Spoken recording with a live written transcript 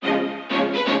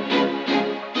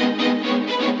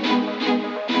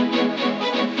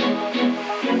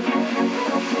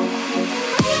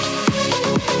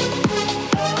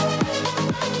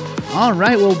All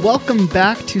right, well, welcome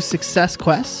back to Success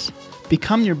Quest.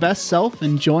 Become your best self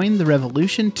and join the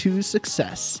revolution to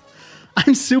success.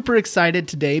 I'm super excited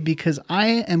today because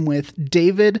I am with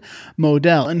David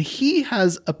Modell, and he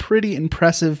has a pretty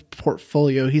impressive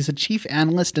portfolio. He's a chief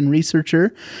analyst and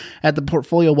researcher at the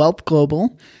Portfolio Wealth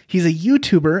Global. He's a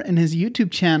YouTuber, and his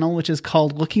YouTube channel, which is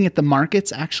called Looking at the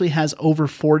Markets, actually has over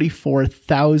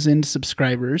 44,000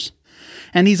 subscribers.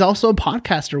 And he's also a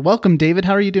podcaster. Welcome, David.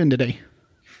 How are you doing today?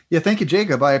 Yeah, thank you,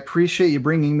 Jacob. I appreciate you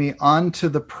bringing me onto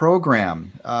the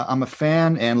program. I'm a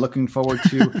fan and looking forward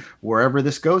to wherever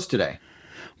this goes today.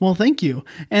 Well, thank you.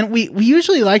 And we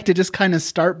usually like to just kind of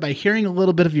start by hearing a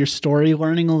little bit of your story,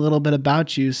 learning a little bit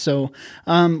about you. So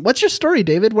what's your story,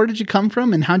 David? Where did you come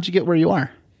from and how did you get where you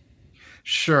are?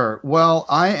 Sure. Well,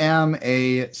 I am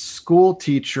a school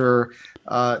teacher.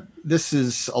 This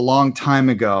is a long time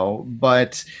ago,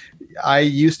 but I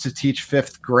used to teach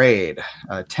fifth grade,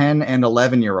 10 and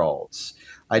 11-year-olds.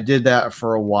 I did that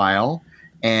for a while,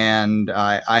 and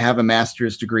I have a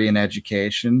master's degree in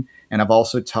education, and I've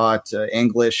also taught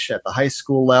English at the high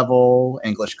school level,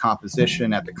 English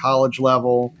composition at the college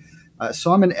level.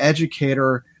 So I'm an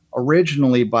educator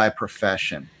originally by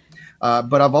profession,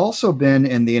 but I've also been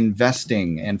in the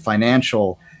investing and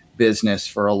financial business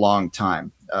for a long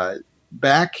time.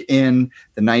 Back in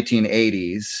the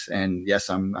 1980s, and yes,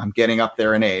 I'm getting up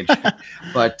there in age,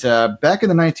 but back in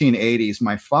the 1980s,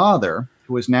 my father,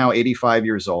 who is now 85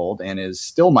 years old and is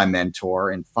still my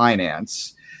mentor in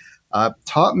finance,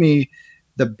 taught me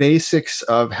the basics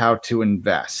of how to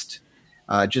invest.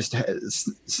 Just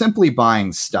simply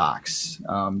buying stocks,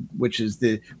 which is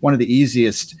one of the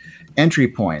easiest entry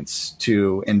points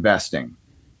to investing.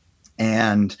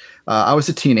 And I was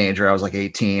a teenager. I was like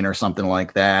 18 or something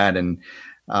like that. And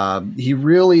he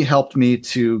really helped me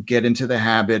to get into the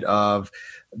habit of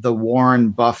the Warren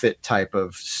Buffett type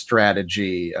of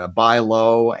strategy, buy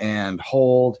low and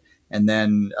hold, and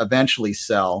then eventually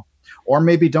sell, or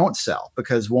maybe don't sell,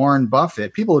 because Warren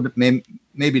Buffett, people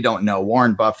maybe don't know,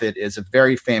 Warren Buffett is a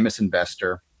very famous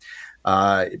investor,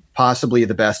 possibly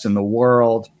the best in the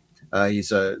world.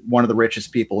 He's one of the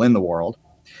richest people in the world.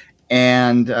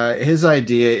 And his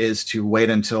idea is to wait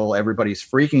until everybody's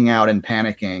freaking out and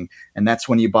panicking. And that's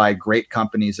when you buy great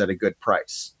companies at a good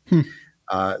price.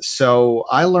 So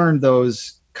I learned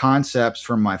those concepts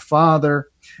from my father,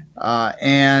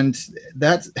 and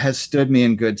that has stood me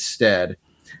in good stead.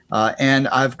 And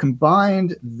I've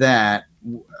combined that,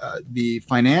 the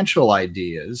financial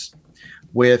ideas,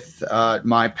 with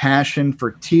my passion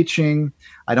for teaching.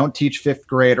 I don't teach fifth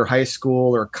grade or high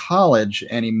school or college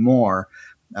anymore.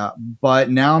 But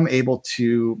now I'm able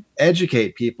to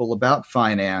educate people about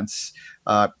finance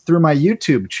through my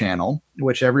YouTube channel,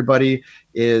 which everybody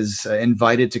is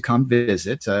invited to come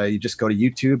visit. You just go to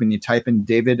YouTube and you type in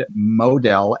David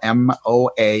Modell,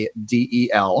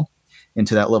 Moadel,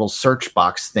 into that little search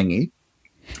box thingy.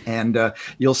 And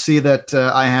you'll see that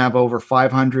I have over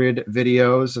 500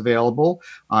 videos available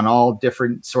on all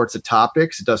different sorts of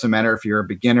topics. It doesn't matter if you're a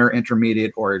beginner,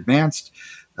 intermediate, or advanced.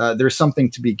 There's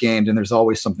something to be gained and there's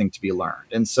always something to be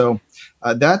learned. And so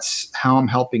that's how I'm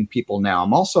helping people now.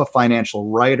 I'm also a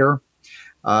financial writer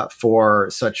for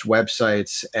such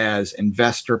websites as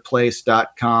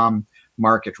investorplace.com,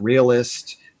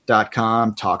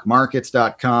 marketrealist.com,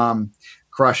 talkmarkets.com,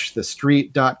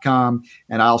 crushthestreet.com,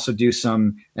 and I also do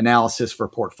some analysis for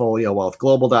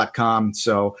portfoliowealthglobal.com.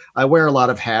 So I wear a lot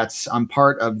of hats. I'm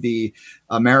part of the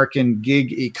American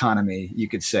gig economy, you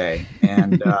could say,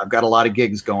 and I've got a lot of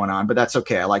gigs going on, but that's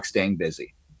okay. I like staying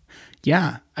busy.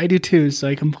 Yeah, I do too. So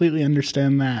I completely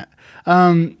understand that.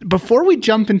 Before we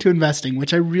jump into investing,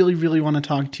 which I really, really want to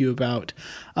talk to you about,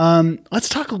 let's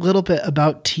talk a little bit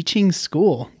about teaching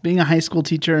school, being a high school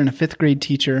teacher and a fifth grade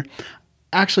teacher.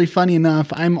 Actually, funny enough,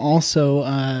 I'm also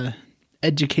an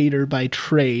educator by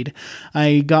trade.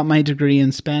 I got my degree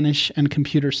in Spanish and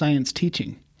computer science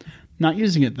teaching. Not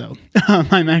using it, though.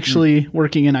 I'm actually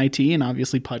working in IT and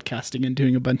obviously podcasting and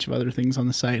doing a bunch of other things on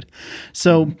the side.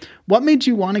 So what made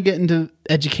you want to get into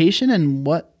education and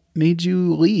what made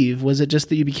you leave? Was it just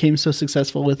that you became so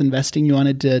successful with investing you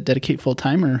wanted to dedicate full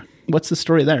time, or what's the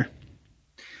story there?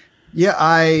 Yeah,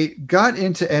 I got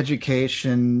into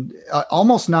education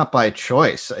almost not by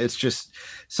choice. It's just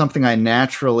something I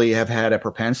naturally have had a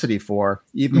propensity for.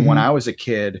 Even when I was a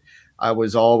kid, I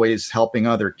was always helping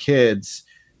other kids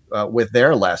with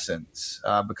their lessons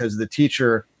because the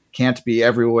teacher can't be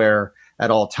everywhere at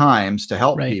all times to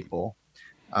help people,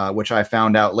 which I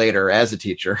found out later as a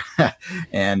teacher.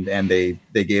 and they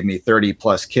gave me 30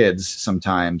 plus kids,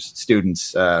 sometimes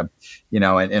students,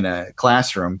 in a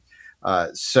classroom.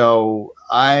 So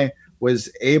I was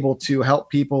able to help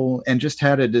people and just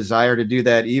had a desire to do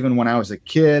that even when I was a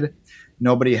kid.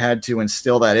 Nobody had to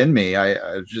instill that in me.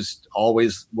 I just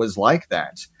always was like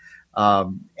that.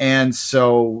 And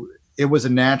so it was a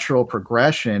natural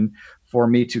progression for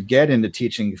me to get into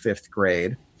teaching fifth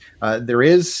grade. There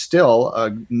is still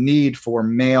a need for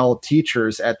male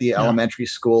teachers at the elementary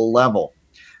school level.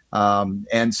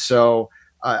 And so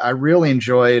I really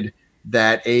enjoyed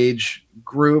that age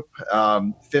group.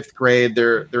 Fifth grade,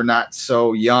 they're not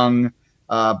so young,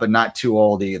 but not too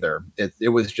old either. It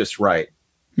was just right.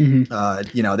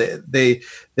 They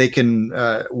can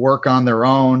work on their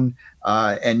own,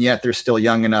 and yet they're still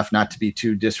young enough not to be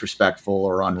too disrespectful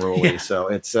or unruly. So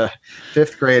it's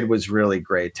fifth grade was really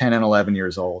great. 10 and 11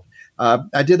 years old.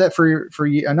 I did that for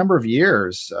a number of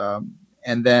years,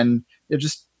 and then it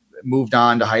just moved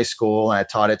on to high school. And I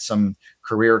taught at some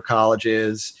career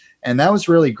colleges, and that was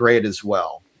really great as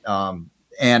well.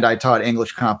 And I taught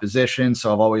English composition,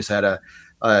 so I've always had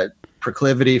a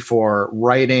proclivity for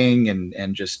writing,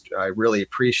 and just I really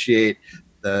appreciate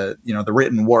the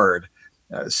written word.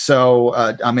 So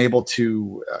I'm able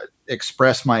to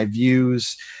express my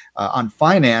views on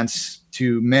finance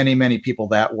to many, many people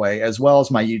that way, as well as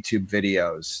my YouTube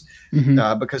videos,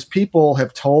 because people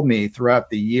have told me throughout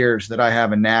the years that I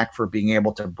have a knack for being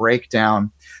able to break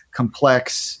down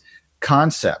complex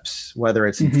concepts, whether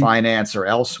it's in finance or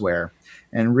elsewhere,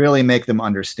 and really make them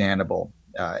understandable.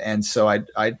 And so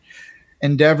I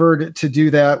endeavored to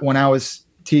do that when I was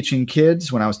teaching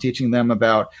kids, when I was teaching them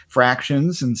about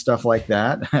fractions and stuff like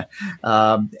that.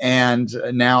 And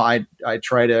now I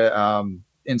try to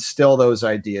instill those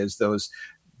ideas, those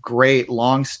great,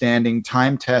 long-standing,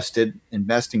 time-tested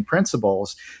investing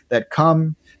principles that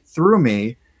come through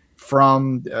me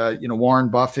from Warren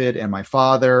Buffett and my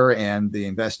father and the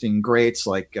investing greats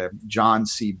like John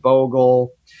C.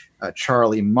 Bogle,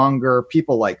 Charlie Munger,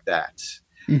 people like that.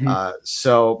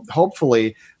 So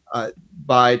hopefully,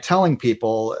 by telling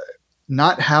people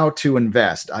not how to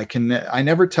invest, I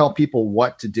never tell people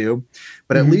what to do,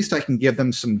 but at least I can give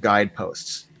them some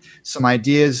guideposts, some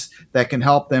ideas that can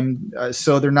help them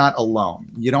so they're not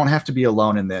alone. You don't have to be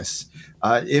alone in this.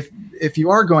 If you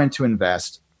are going to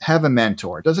invest, have a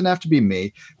mentor. It doesn't have to be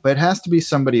me, but it has to be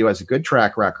somebody who has a good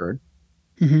track record,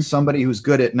 somebody who's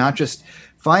good at not just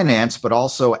finance, but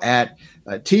also at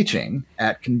teaching,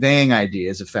 at conveying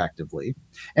ideas effectively,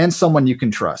 and someone you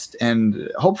can trust.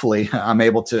 And hopefully I'm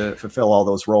able to fulfill all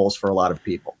those roles for a lot of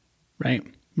people. Right.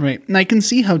 And I can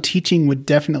see how teaching would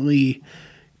definitely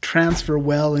transfer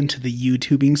well into the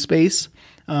YouTubing space.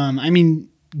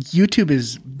 YouTube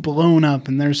is blown up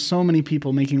and there's so many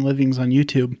people making livings on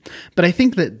YouTube. But I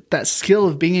think that skill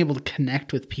of being able to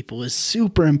connect with people is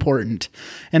super important.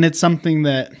 And it's something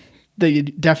that you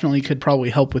definitely could probably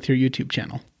help with your YouTube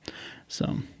channel.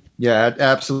 So, yeah,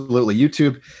 absolutely.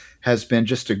 YouTube has been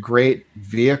just a great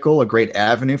vehicle, a great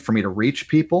avenue for me to reach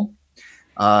people.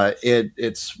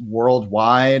 It's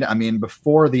worldwide. I mean,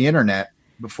 before the internet,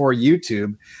 before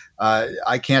YouTube,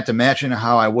 I can't imagine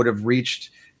how I would have reached,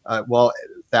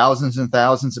 thousands and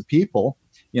thousands of people.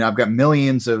 I've got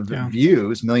millions of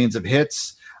views, millions of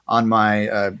hits on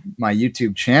my my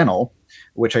YouTube channel,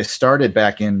 which I started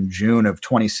back in June of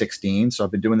 2016. So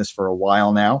I've been doing this for a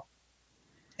while now.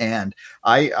 And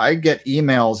I get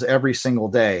emails every single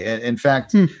day. In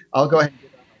fact, I'll go ahead and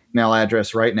give out my email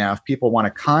address right now if people want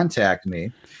to contact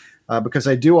me, because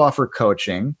I do offer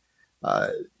coaching,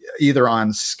 either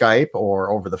on Skype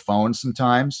or over the phone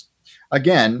sometimes.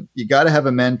 Again, you got to have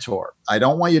a mentor. I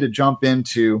don't want you to jump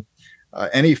into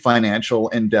any financial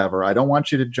endeavor. I don't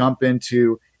want you to jump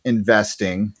into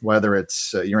investing, whether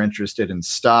it's you're interested in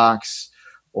stocks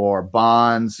or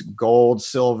bonds, gold,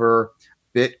 silver,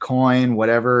 Bitcoin,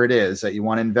 whatever it is that you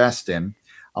want to invest in.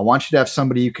 I want you to have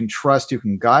somebody you can trust who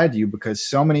can guide you, because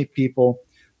so many people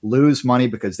lose money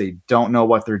because they don't know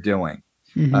what they're doing.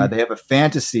 They have a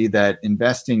fantasy that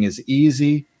investing is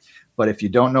easy, but if you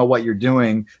don't know what you're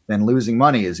doing, then losing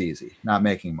money is easy, not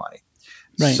making money.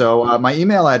 Right. So my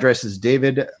email address is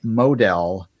David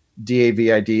Moadel,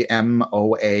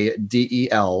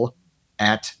 DavidMoadel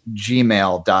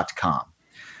 @gmail.com.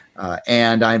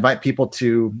 And I invite people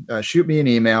to shoot me an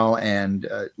email and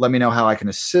let me know how I can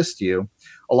assist you,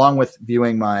 along with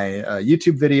viewing my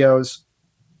YouTube videos.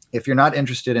 If you're not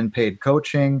interested in paid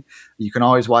coaching, you can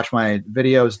always watch my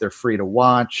videos. They're free to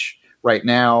watch right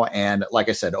now. And like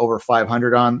I said, over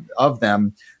 500 of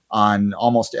them on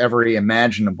almost every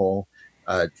imaginable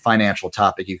financial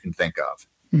topic you can think of.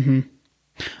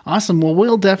 Awesome. Well,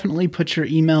 we'll definitely put your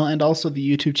email and also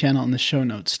the YouTube channel in the show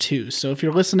notes too. So if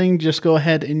you're listening, just go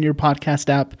ahead in your podcast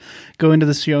app, go into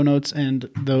the show notes, and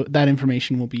that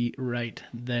information will be right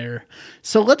there.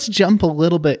 So let's jump a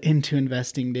little bit into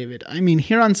investing, David. I mean,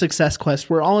 here on Success Quest,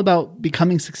 we're all about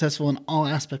becoming successful in all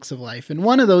aspects of life. And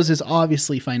one of those is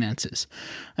obviously finances.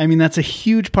 I mean, that's a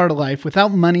huge part of life.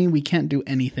 Without money, we can't do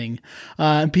anything.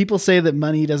 People say that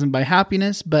money doesn't buy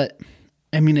happiness, but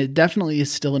I mean, it definitely is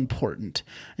still important.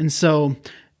 And so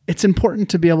it's important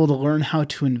to be able to learn how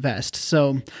to invest.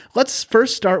 So let's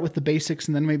first start with the basics,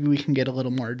 and then maybe we can get a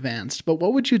little more advanced. But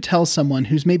what would you tell someone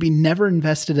who's maybe never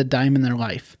invested a dime in their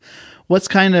life? What's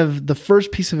kind of the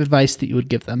first piece of advice that you would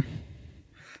give them?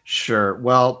 Sure.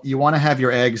 Well, you want to have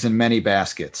your eggs in many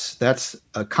baskets. That's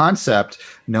a concept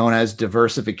known as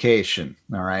diversification.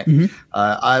 All right.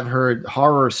 I've heard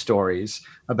horror stories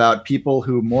about people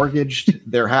who mortgaged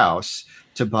their house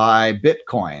to buy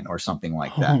Bitcoin or something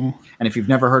like that. And if you've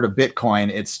never heard of Bitcoin,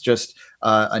 it's just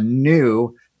a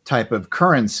new type of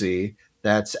currency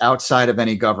that's outside of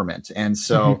any government. And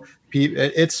so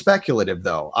it's speculative,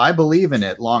 though. I believe in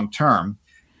it long term,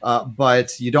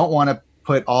 but you don't want to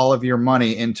put all of your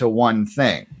money into one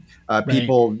thing.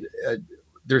 People,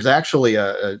 there's actually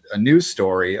a news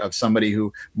story of somebody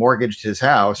who mortgaged his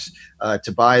house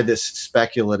to buy this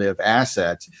speculative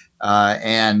asset.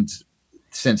 And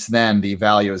since then, the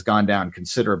value has gone down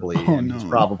considerably, and he's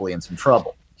probably in some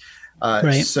trouble.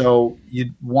 So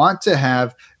you want to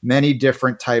have many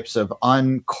different types of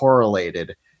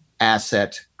uncorrelated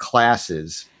asset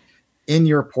classes in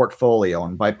your portfolio.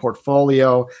 And by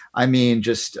portfolio, I mean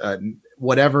just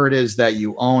whatever it is that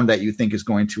you own that you think is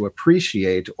going to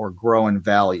appreciate or grow in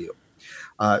value.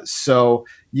 So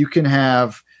you can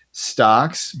have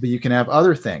stocks, but you can have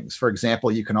other things. For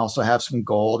example, you can also have some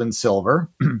gold and silver.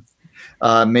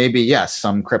 Maybe, yes,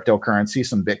 some cryptocurrency,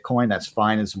 some Bitcoin, that's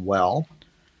fine as well.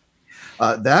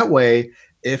 That way,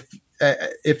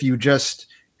 if you just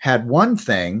had one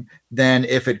thing, then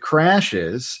if it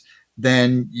crashes,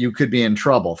 then you could be in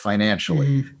trouble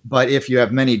financially. But if you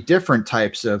have many different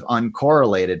types of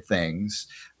uncorrelated things,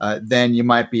 then you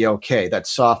might be okay. That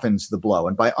softens the blow.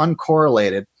 And by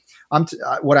uncorrelated,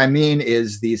 what I mean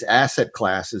is these asset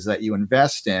classes that you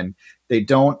invest in, they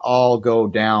don't all go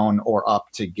down or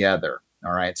up together.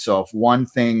 All right. So if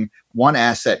one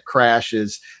asset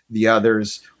crashes, the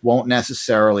others won't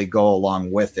necessarily go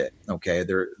along with it. Okay.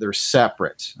 They're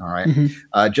separate. All right.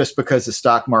 Just because the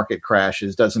stock market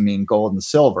crashes doesn't mean gold and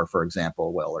silver, for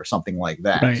example, will, or something like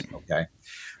that. Right. Okay.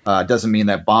 Doesn't mean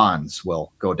that bonds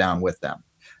will go down with them.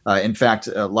 In fact,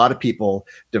 a lot of people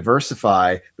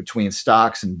diversify between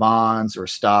stocks and bonds, or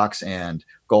stocks and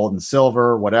gold and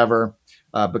silver, whatever,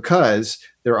 because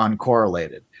they're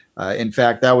uncorrelated. In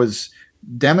fact, that was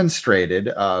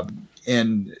demonstrated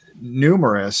in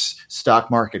numerous stock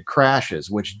market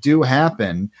crashes, which do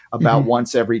happen about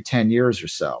once every 10 years or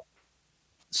so.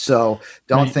 So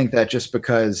don't think that just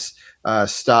because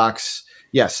stocks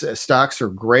are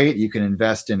great. You can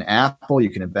invest in Apple, you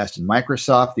can invest in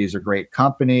Microsoft. These are great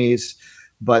companies,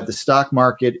 but the stock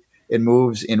market, it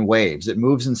moves in waves. It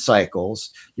moves in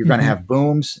cycles. You're going to have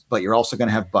booms, but you're also going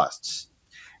to have busts.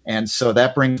 And so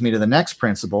that brings me to the next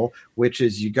principle, which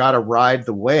is you got to ride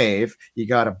the wave. You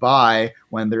got to buy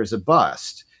when there's a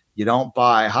bust. You don't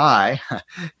buy high,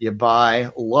 you buy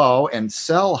low and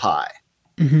sell high.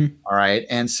 All right.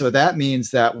 And so that means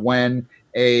that when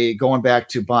going back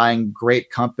to buying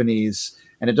great companies,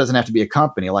 and it doesn't have to be a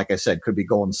company, like I said, could be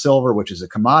gold and silver, which is a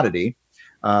commodity,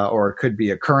 or it could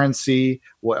be a currency,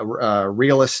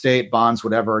 real estate, bonds,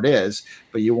 whatever it is.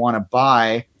 But you want to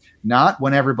buy not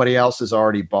when everybody else has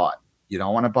already bought. You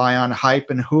don't want to buy on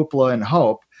hype and hoopla and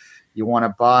hope. You want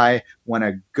to buy when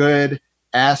a good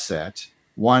asset,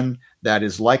 one that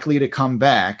is likely to come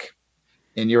back,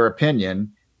 in your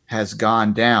opinion, has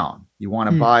gone down. You want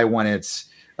to buy when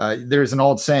it's, there's an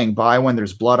old saying, buy when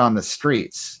there's blood on the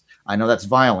streets. I know that's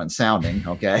violent sounding,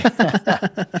 okay?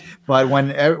 But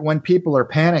when people are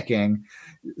panicking,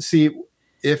 see,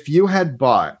 if you had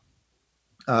bought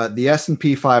the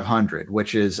S&P 500,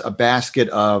 which is a basket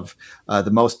of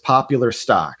the most popular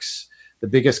stocks, the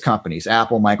biggest companies,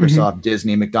 Apple, Microsoft,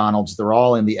 Disney, McDonald's, they're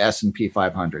all in the S&P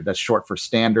 500. That's short for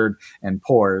Standard and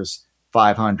Poor's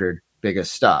 500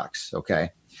 biggest stocks, okay?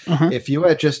 If you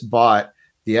had just bought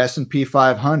the S&P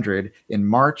 500 in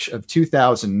March of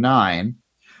 2009,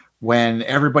 when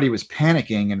everybody was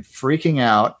panicking and freaking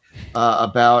out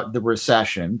about the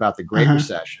recession, about the Great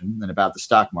Recession, and about the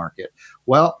stock market,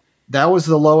 well, that was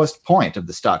the lowest point of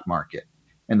the stock market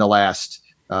in the last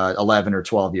 11 or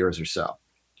 12 years or so.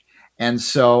 And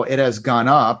so it has gone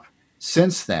up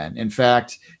since then. In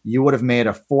fact, you would have made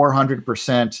a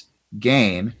 400%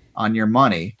 gain on your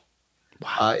money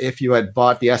if you had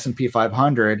bought the S&P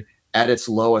 500 at its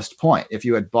lowest point, if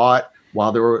you had bought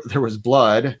while there was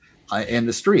blood in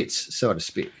the streets, so to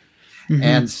speak. Mm-hmm.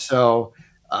 And so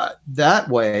that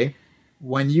way,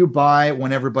 when you buy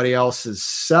when everybody else is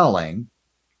selling,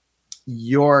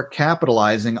 you're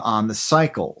capitalizing on the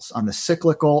cycles, on the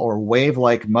cyclical or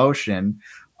wave-like motion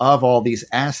of all these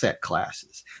asset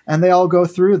classes. And they all go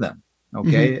through them.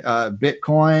 Okay. Mm-hmm.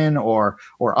 Bitcoin or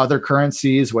other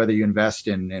currencies, whether you invest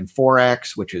in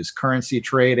Forex, which is currency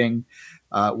trading,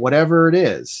 whatever it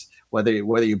is, whether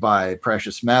you buy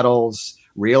precious metals,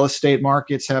 real estate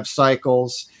markets have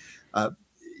cycles.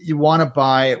 You want to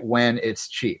buy when it's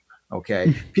cheap.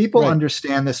 Okay. People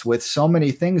understand this with so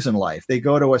many things in life. They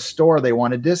go to a store, they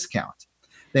want a discount.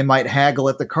 They might haggle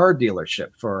at the car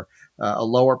dealership for a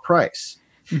lower price.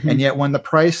 Mm-hmm. And yet when the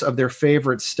price of their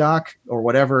favorite stock or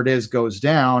whatever it is goes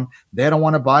down, they don't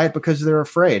want to buy it because they're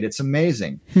afraid. It's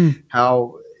amazing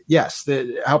how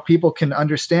people can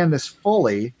understand this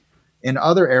fully in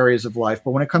other areas of life.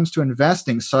 But when it comes to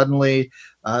investing, suddenly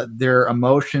their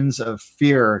emotions of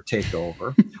fear take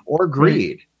over or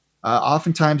greed.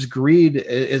 Oftentimes, greed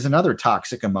is another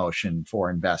toxic emotion for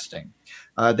investing.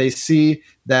 They see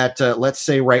that, let's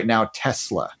say right now,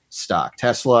 Tesla stock.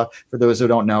 Tesla, for those who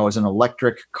don't know, is an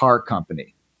electric car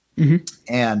company. Mm-hmm.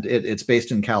 And it's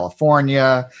based in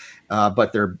California,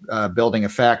 but they're building a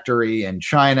factory in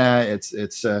China.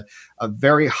 It's a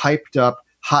very hyped up,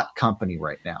 hot company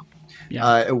right now.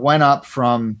 Yeah. It went up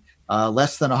from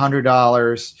less than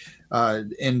 $100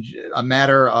 in a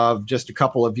matter of just a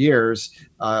couple of years,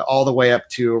 all the way up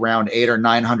to around $800 or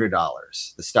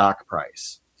 $900, the stock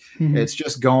price. Mm-hmm. It's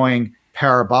just going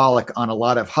parabolic on a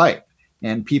lot of hype.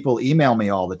 And people email me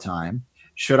all the time,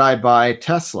 should I buy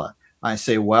Tesla? I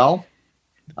say, well,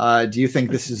 do you think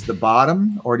this is the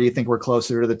bottom, or do you think we're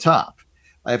closer to the top?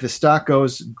 If the stock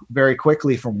goes very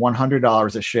quickly from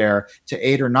 $100 a share to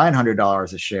 $800 or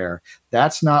 $900 a share,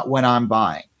 that's not when I'm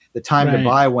buying. The time to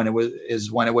buy when it was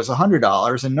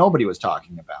 $100 and nobody was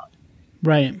talking about it.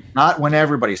 Right. Not when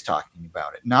everybody's talking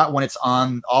about it. Not when it's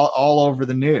on all over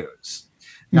the news.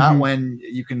 Not when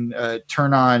you can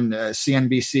turn on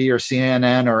CNBC or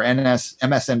CNN or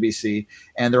MSNBC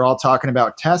and they're all talking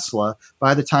about Tesla.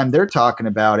 By the time they're talking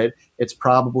about it, it's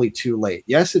probably too late.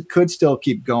 Yes, it could still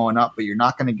keep going up, but you're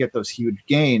not going to get those huge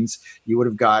gains you would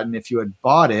have gotten if you had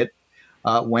bought it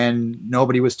when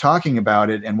nobody was talking about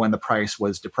it and when the price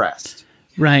was depressed.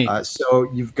 Right. So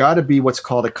you've got to be what's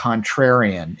called a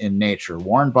contrarian in nature.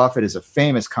 Warren Buffett is a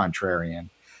famous contrarian,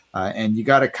 and you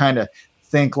got to kind of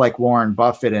think like Warren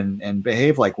Buffett and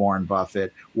behave like Warren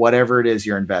Buffett, whatever it is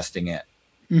you're investing in.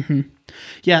 Mm-hmm.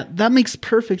 Yeah, that makes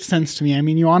perfect sense to me. I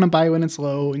mean, you want to buy when it's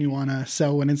low and you want to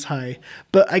sell when it's high.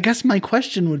 But I guess my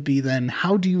question would be then,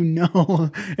 how do you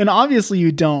know? And obviously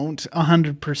you don't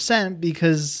 100%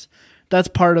 because that's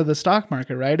part of the stock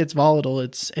market, right? It's volatile.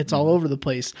 It's all over the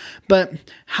place. But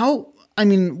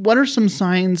what are some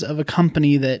signs of a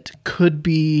company that could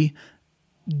be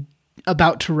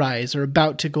about to rise or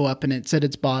about to go up and it's at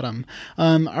its bottom?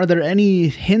 Are there any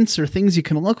hints or things you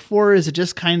can look for? Is it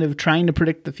just kind of trying to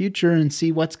predict the future and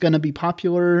see what's going to be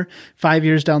popular 5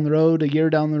 years down the road, a year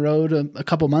down the road, a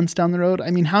couple months down the road? I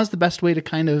mean, how's the best way to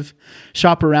kind of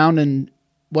shop around, and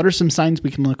what are some signs we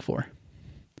can look for?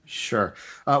 Sure.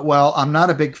 Well, I'm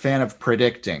not a big fan of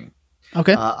predicting.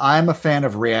 Okay. I'm a fan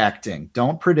of reacting.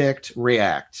 Don't predict,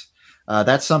 react.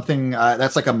 That's something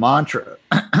that's like a mantra,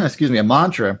 a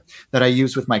mantra that I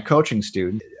use with my coaching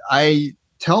students. I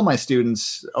tell my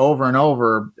students over and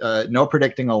over, no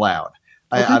predicting allowed.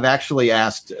 Okay. I've actually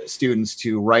asked students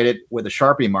to write it with a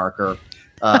Sharpie marker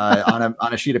on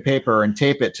a sheet of paper and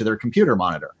tape it to their computer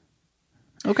monitor.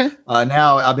 Okay.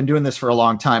 Now, I've been doing this for a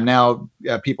long time. Now,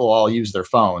 people all use their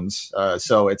phones,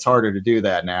 so it's harder to do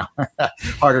that now.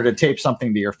 Harder to tape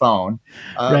something to your phone.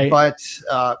 Right. But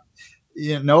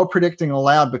no predicting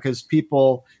allowed, because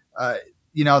people,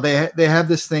 they have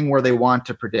this thing where they want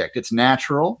to predict. It's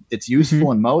natural. It's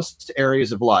useful in most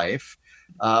areas of life,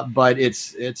 but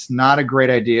it's not a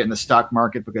great idea in the stock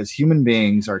market, because human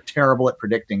beings are terrible at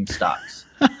predicting stocks.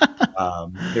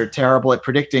 They're terrible at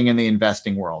predicting in the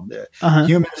investing world.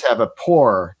 Humans have a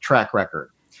poor track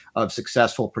record of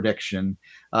successful prediction,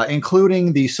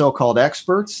 including the so-called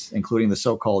experts, including the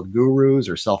so-called gurus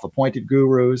or self-appointed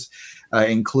gurus,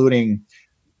 including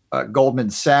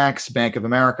Goldman Sachs, Bank of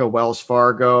America, Wells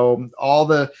Fargo, all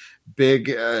the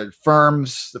big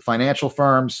firms, the financial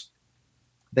firms.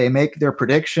 They make their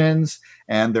predictions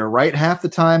and they're right half the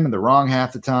time and they're wrong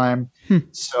half the time.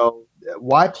 So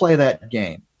why play that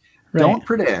game? Right. Don't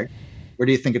predict. where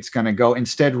do you think it's going to go?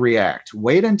 Instead, react.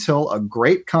 Wait until a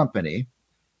great company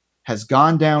has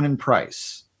gone down in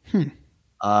price,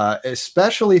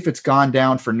 especially if it's gone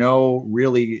down for no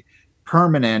really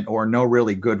permanent or no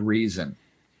really good reason.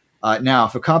 Now,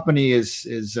 if a company is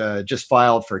just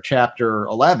filed for Chapter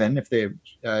 11, if they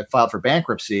filed for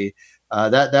bankruptcy,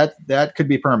 that could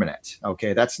be permanent.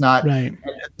 Okay, that's not right.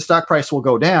 The stock price will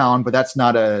go down, but that's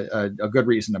not a good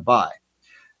reason to buy.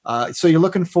 So you're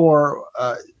looking for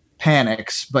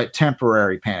panics, but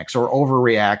temporary panics or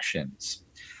overreactions.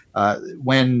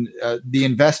 When the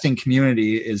investing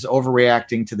community is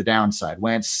overreacting to the downside,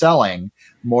 when it's selling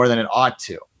more than it ought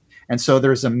to. And so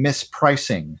there's a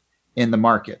mispricing in the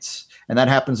markets. And that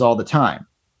happens all the time.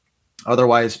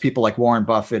 Otherwise, people like Warren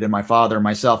Buffett and my father and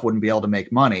myself wouldn't be able to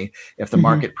make money if the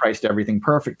market priced everything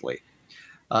perfectly.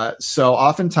 So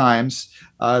oftentimes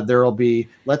there will be,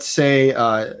 let's say,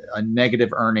 a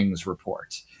negative earnings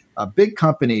report. Big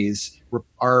companies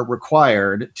are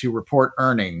required to report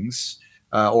earnings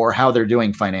or how they're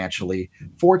doing financially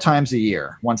 4 times a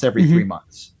year, once every 3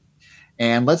 months.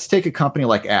 And let's take a company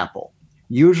like Apple.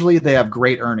 Usually they have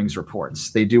great earnings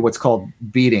reports. They do what's called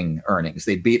beating earnings.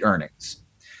 They beat earnings.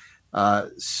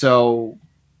 So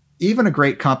even a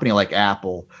great company like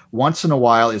Apple once in a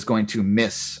while is going to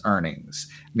miss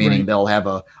earnings, meaning they'll have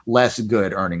a less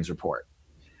good earnings report.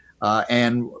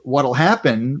 And what'll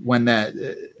happen when that,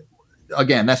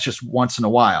 again, that's just once in a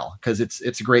while because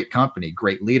it's a great company,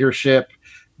 great leadership,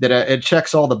 that it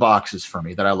checks all the boxes for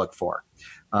me that I look for.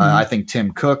 I think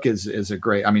Tim Cook is a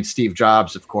great, Steve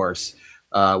Jobs, of course,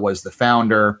 was the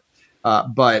founder,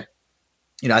 but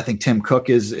I think Tim Cook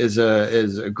is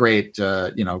a great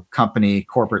company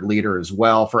corporate leader as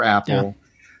well for Apple.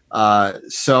 Yeah.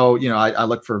 So I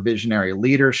look for visionary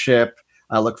leadership.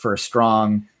 I look for a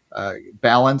strong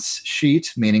balance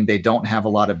sheet, meaning they don't have a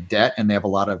lot of debt and they have a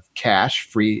lot of cash,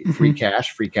 free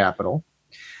cash, free capital.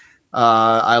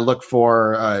 I look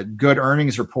for good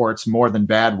earnings reports more than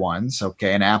bad ones.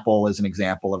 Okay, and Apple is an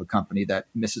example of a company that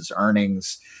misses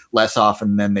earnings less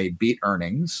often than they beat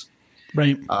earnings.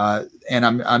 Right. And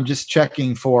I'm just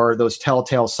checking for those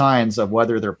telltale signs of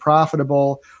whether they're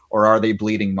profitable or are they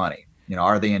bleeding money.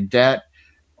 Are they in debt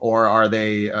or are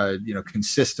they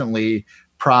consistently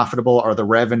profitable? Are the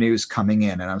revenues coming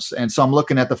in? And so I'm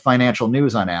looking at the financial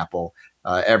news on Apple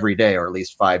every day, or at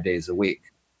least 5 days a week.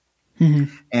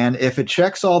 And if it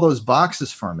checks all those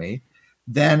boxes for me,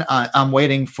 then I'm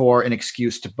waiting for an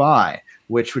excuse to buy,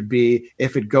 which would be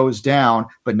if it goes down,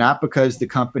 but not because the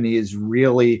company is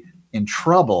really in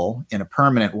trouble in a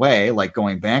permanent way, like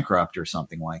going bankrupt or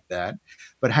something like that.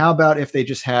 But how about if they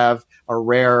just have a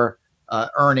rare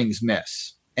earnings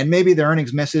miss? And maybe the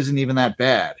earnings miss isn't even that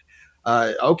bad.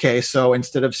 Okay, so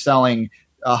instead of selling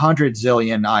 100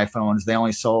 zillion iPhones, they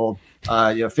only sold 50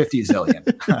 zillion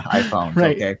iPhones.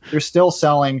 Right. Okay, they're still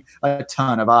selling a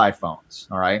ton of iPhones.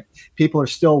 All right, people are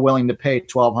still willing to pay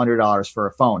 $1,200 for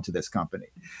a phone to this company.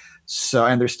 So,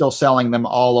 and they're still selling them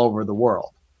all over the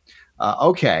world.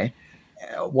 Okay.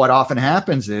 What often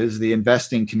happens is the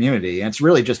investing community, and it's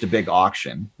really just a big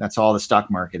auction. That's all the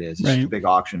stock market is. It's just a big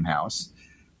auction house.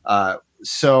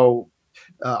 So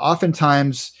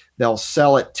oftentimes they'll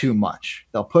sell it too much.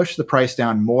 They'll push the price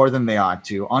down more than they ought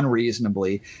to,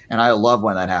 unreasonably. And I love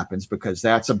when that happens because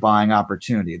that's a buying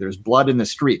opportunity. There's blood in the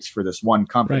streets for this one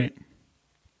company. Right.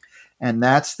 And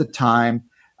that's the time.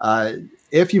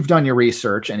 If you've done your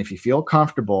research and if you feel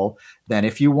comfortable, then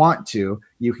if you want to,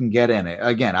 you can get in it.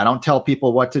 Again, I don't tell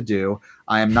people what to do.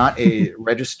 I am not a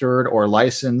registered or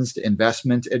licensed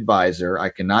investment advisor.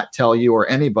 I cannot tell you or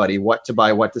anybody what to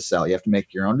buy, what to sell. You have to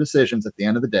make your own decisions at the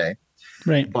end of the day.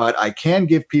 Right. But I can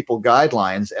give people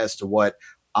guidelines as to what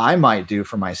I might do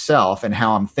for myself and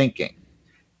how I'm thinking.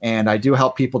 And I do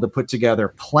help people to put together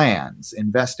plans,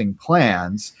 investing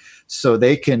plans, so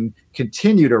they can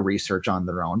continue to research on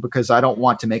their own because I don't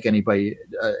want to make anybody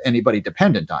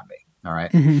dependent on me. All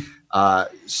right.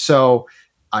 So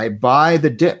I buy the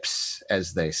dips,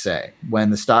 as they say. When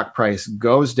the stock price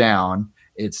goes down,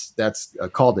 that's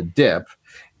called a dip.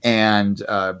 And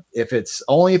if it's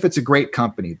a great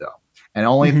company, though, and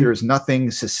only if there's nothing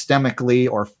systemically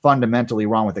or fundamentally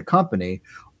wrong with the company,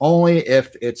 only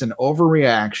if it's an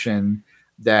overreaction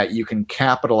that you can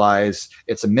capitalize.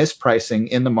 It's a mispricing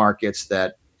in the markets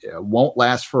that won't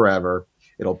last forever.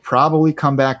 It'll probably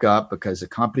come back up because a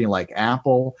company like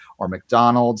Apple or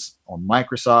McDonald's or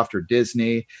Microsoft or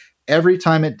Disney, every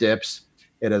time it dips,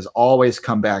 it has always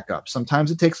come back up.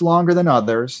 Sometimes it takes longer than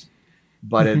others,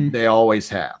 but they always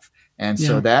have. And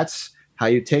so that's how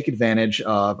you take advantage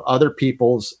of other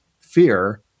people's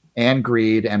fear and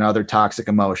greed and other toxic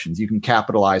emotions. You can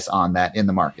capitalize on that in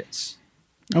the markets.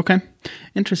 Okay.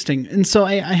 Interesting. And so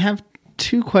I have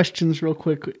two questions real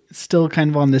quick, still kind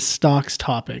of on this stocks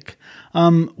topic.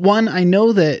 One, I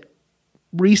know that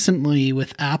recently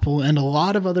with Apple and a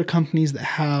lot of other companies that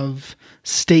have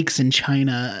stakes in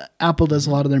China, Apple does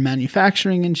a lot of their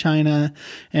manufacturing in China,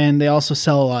 and they also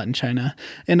sell a lot in China.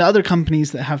 And other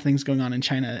companies that have things going on in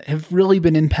China have really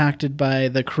been impacted by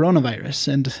the coronavirus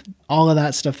and all of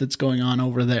that stuff that's going on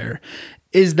over there.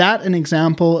 Is that an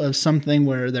example of something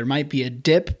where there might be a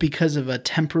dip because of a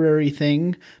temporary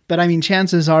thing? But I mean,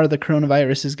 chances are the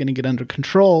coronavirus is going to get under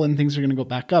control and things are going to go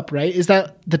back up, right? Is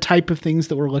that the type of things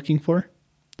that we're looking for?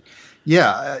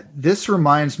 Yeah, this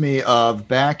reminds me of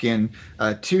back in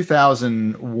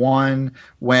 2001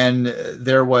 when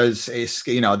there was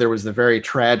there was the very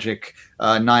tragic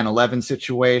 9/11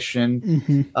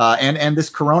 situation, and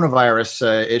this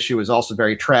coronavirus issue is also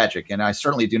very tragic. And I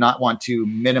certainly do not want to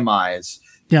minimize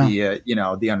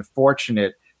the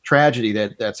unfortunate tragedy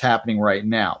that's happening right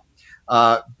now.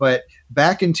 But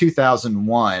back in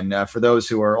 2001, for those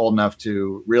who are old enough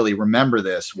to really remember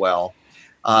this well.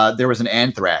 There was an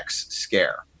anthrax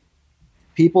scare.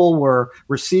 People were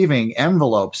receiving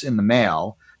envelopes in the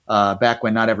mail back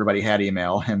when not everybody had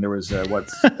email, and there was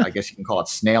what's I guess you can call it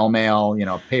snail mail,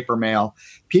 paper mail.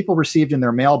 People received in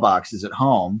their mailboxes at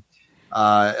home,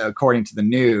 according to the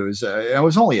news. It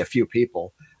was only a few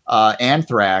people.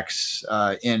 Anthrax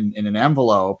in an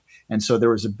envelope, and so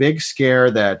there was a big scare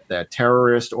that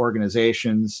terrorist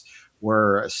organizations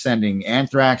were sending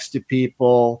anthrax to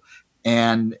people.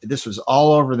 And this was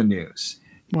all over the news.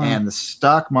 Wow. And the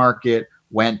stock market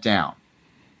went down.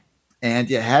 And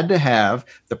you had to have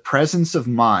the presence of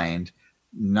mind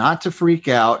not to freak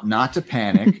out, not to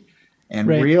panic, and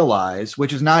realize,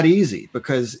 which is not easy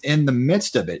because in the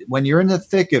midst of it, when you're in the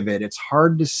thick of it, it's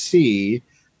hard to see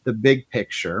the big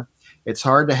picture. It's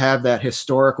hard to have that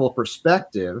historical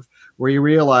perspective where you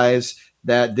realize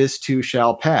that this too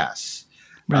shall pass.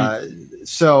 Right.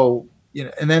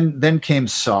 And then came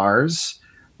SARS,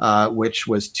 which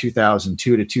was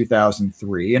 2002 to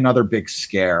 2003, another big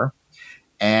scare.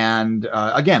 And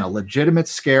again, a legitimate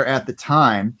scare at the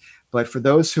time. But for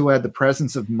those who had the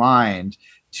presence of mind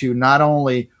to not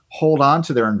only hold on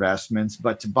to their investments,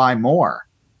 but to buy more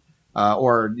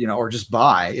or just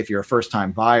buy if you're a first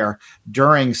time buyer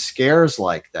during scares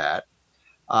like that,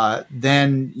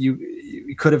 then you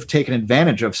could have taken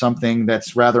advantage of something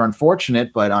that's rather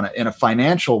unfortunate, but in a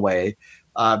financial way,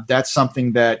 that's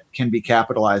something that can be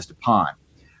capitalized upon.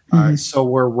 So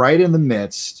we're right in the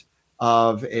midst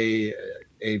of a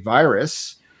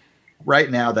virus right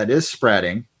now that is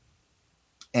spreading,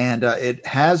 and it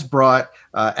has brought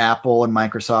Apple and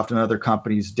Microsoft and other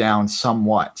companies down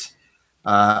somewhat.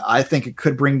 I think it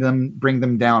could bring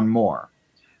them down more.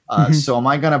 So am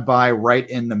I going to buy right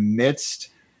in the midst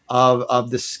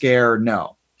of the scare?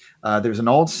 No. There's an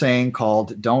old saying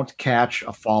called "Don't catch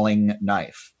a falling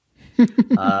knife."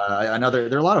 I know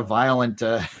there are a lot of violent,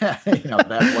 bad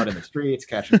blood in the streets,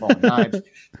 catching falling knives.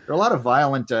 There are a lot of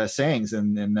violent sayings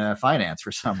in finance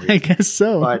for some reason. I guess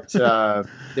so. But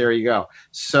there you go.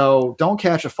 So don't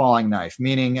catch a falling knife,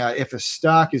 meaning if a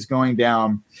stock is going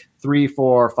down 3,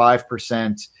 4,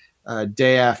 5%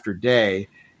 day after day,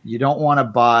 you don't want to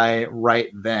buy right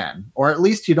then, or at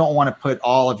least you don't want to put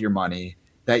all of your money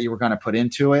that you were going to put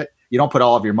into it. You don't put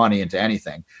all of your money into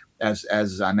anything,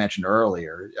 as I mentioned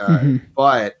earlier.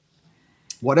 But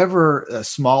whatever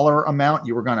smaller amount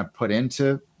you were going to put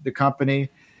into the company,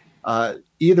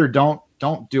 either don't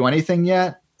do anything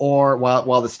yet, or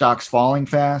while the stock's falling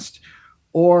fast,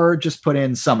 or just put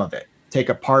in some of it. Take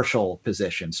a partial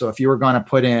position. So if you were going to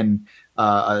put in, just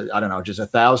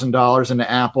 $1,000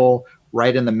 into Apple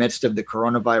right in the midst of the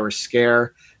coronavirus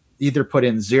scare, either put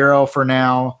in zero for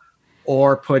now,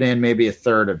 or put in maybe a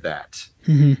third of that,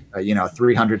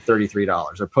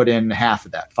 $333, or put in half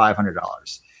of that,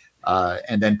 $500,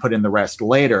 and then put in the rest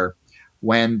later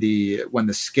when the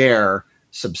scare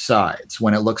subsides,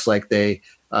 when it looks like they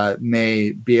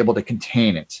may be able to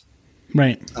contain it.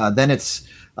 Right. Then it's,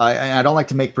 I don't like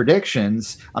to make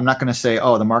predictions. I'm not going to say,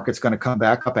 the market's going to come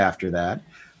back up after that,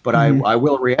 but I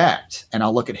will react, and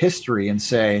I'll look at history and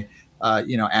say,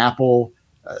 Apple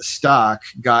stock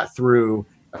got through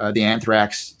the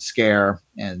anthrax scare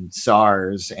and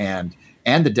SARS and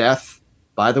the death,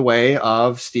 by the way,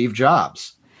 of Steve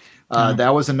Jobs.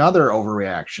 That was another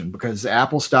overreaction because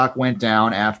Apple stock went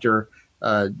down after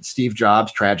Steve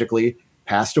Jobs tragically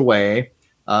passed away.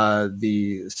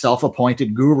 The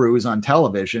self-appointed gurus on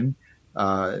television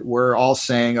were all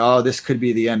saying, this could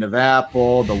be the end of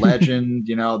Apple, the legend,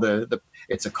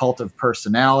 it's a cult of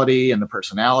personality and the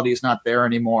personality is not there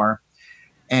anymore.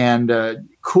 And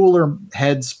cooler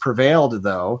heads prevailed,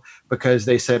 though, because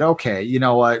they said, okay, you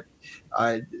know what?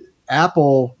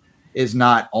 Apple is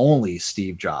not only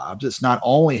Steve Jobs, it's not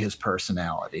only his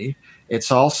personality,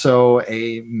 it's also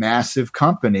a massive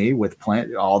company with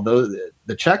all the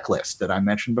checklist that I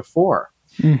mentioned before.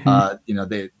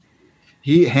 Mm-hmm.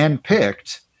 He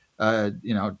handpicked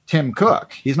Tim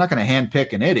Cook. He's not going to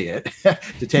handpick an idiot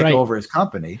to take over his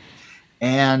company.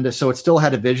 And so it still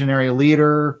had a visionary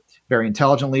leader, very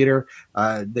intelligent leader.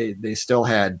 They still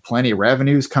had plenty of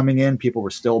revenues coming in. People were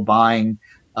still buying.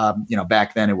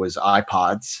 Back then it was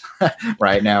iPods.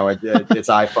 Right now it's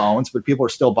iPhones, but people are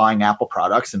still buying Apple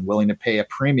products and willing to pay a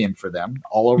premium for them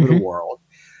all over the world.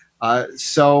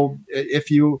 So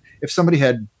if somebody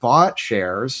had bought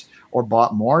shares or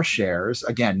bought more shares,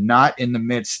 again, not in the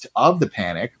midst of the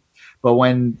panic, but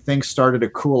when things started to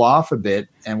cool off a bit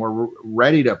and were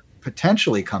ready to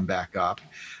potentially come back up,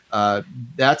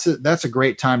 that's a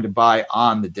great time to buy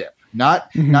on the dip. Not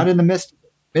in the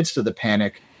midst of the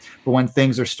panic, but when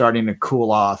things are starting to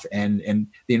cool off and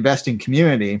the investing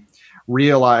community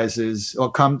realizes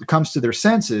or comes to their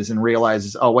senses and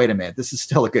realizes, oh, wait a minute, this is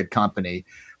still a good company.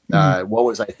 What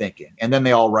was I thinking? And then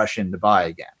they all rush in to buy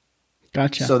again.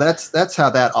 Gotcha. So that's how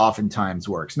that oftentimes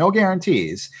works. No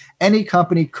guarantees. Any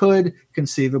company could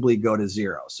conceivably go to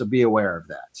zero. So be aware of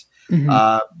that.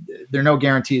 There are no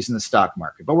guarantees in the stock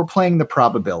market, but we're playing the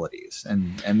probabilities.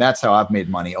 And that's how I've made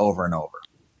money over and over.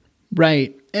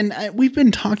 Right. And we've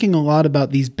been talking a lot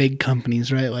about these big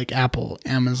companies, right? Like Apple,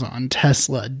 Amazon,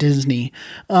 Tesla, Disney.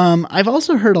 I've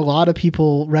also heard a lot of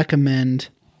people recommend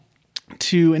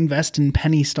to invest in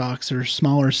penny stocks or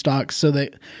smaller stocks so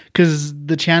that, because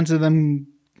the chance of them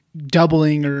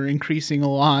doubling or increasing a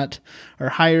lot or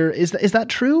higher. Is that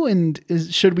true? And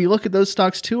should we look at those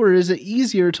stocks too? Or is it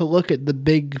easier to look at the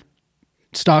big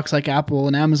stocks like Apple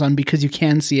and Amazon because you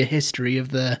can see a history of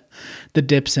the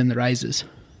dips and the rises?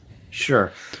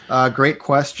 Sure. Great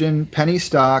question. Penny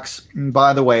stocks,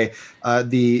 by the way,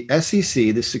 the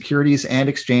SEC, the Securities and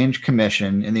Exchange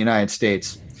Commission in the United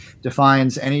States,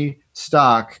 defines any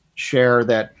stock share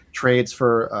that trades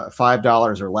for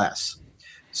 $5 or less.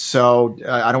 So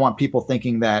I don't want people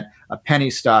thinking that a penny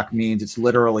stock means it's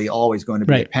literally always going to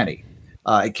be a penny.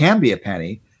 It can be a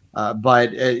penny,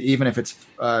 but even if it's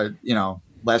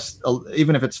less,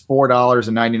 even if it's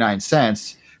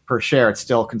 $4.99 per share, it's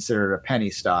still considered a penny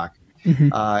stock.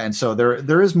 And so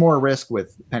there is more risk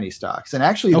with penny stocks. And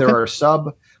actually, there are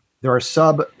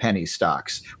sub penny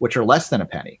stocks, which are less than a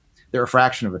penny. They're a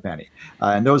fraction of a penny.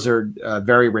 And those are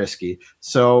very risky.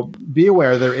 So be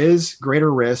aware there is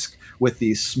greater risk with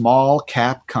these small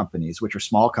cap companies, which are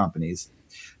small companies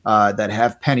that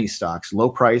have penny stocks, low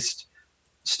priced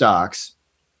stocks.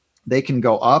 They can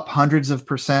go up hundreds of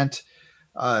percent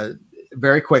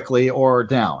very quickly or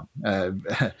down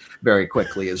very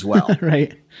quickly as well.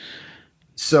 Right.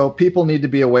 So people need to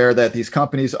be aware that these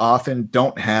companies often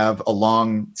don't have a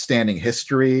long-standing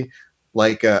history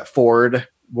like Ford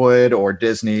would, or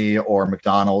Disney, or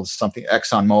McDonald's, something,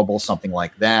 ExxonMobil, something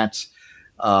like that.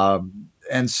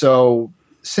 And so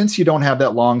since you don't have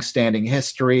that long-standing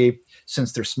history,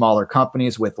 since they're smaller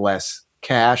companies with less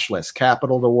cash, less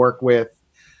capital to work with,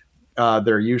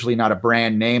 they're usually not a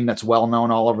brand name that's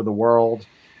well-known all over the world.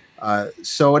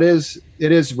 So it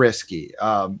is risky.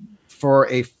 For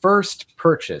a first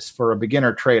purchase, for a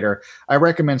beginner trader, I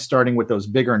recommend starting with those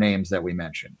bigger names that we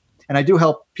mentioned. And I do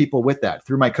help people with that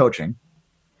through my coaching.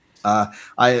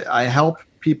 I help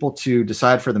people to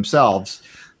decide for themselves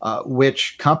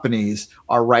which companies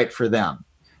are right for them.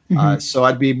 So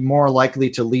I'd be more likely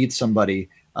to lead somebody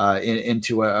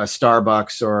into a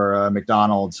Starbucks or a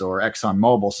McDonald's or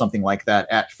ExxonMobil, something like that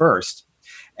at first.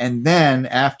 And then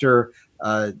after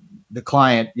the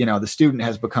client, the student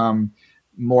has become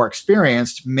more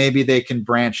experienced, maybe they can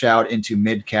branch out into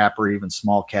mid cap or even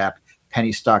small cap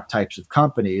penny stock types of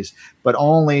companies, but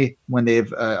only when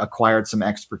they've acquired some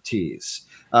expertise.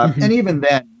 And even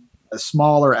then, a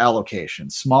smaller allocation,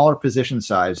 smaller position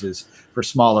sizes for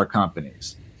smaller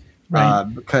companies. Right.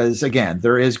 Because again,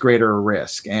 there is greater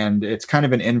risk, and it's kind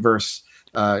of an inverse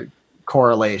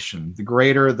correlation. The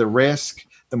greater the risk,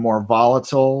 the more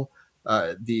volatile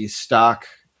the stock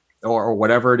or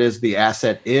whatever it is the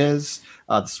asset is,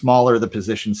 the smaller the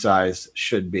position size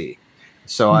should be.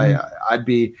 So I'd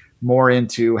be more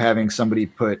into having somebody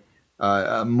put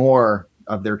more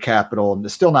of their capital,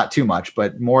 still not too much,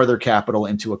 but more of their capital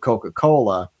into a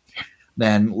Coca-Cola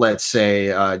than, let's say,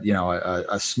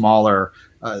 a smaller,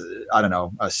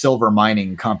 a silver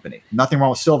mining company. Nothing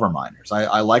wrong with silver miners.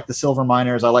 I like the silver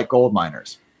miners. I like gold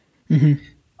miners.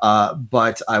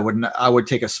 But I would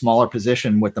take a smaller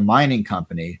position with the mining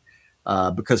company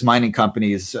because mining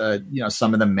companies,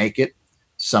 some of them make it,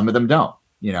 some of them don't.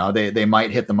 They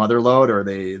might hit the mother lode or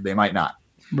they might not.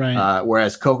 Right.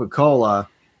 Whereas Coca-Cola,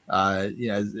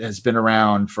 has been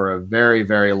around for a very,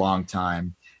 very long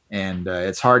time. And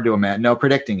it's hard to imagine, no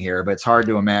predicting here, but it's hard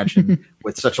to imagine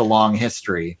with such a long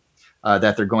history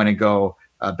that they're going to go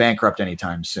bankrupt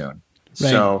anytime soon.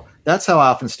 Right. So that's how I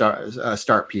often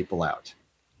start people out.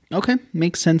 Okay,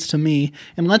 makes sense to me.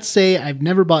 And let's say I've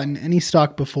never bought in any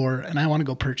stock before and I want to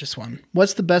go purchase one.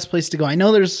 What's the best place to go? I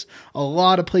know there's a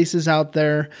lot of places out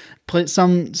there.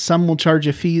 Some will charge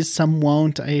you fees, some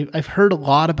won't. I've heard a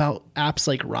lot about apps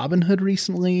like Robinhood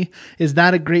recently. Is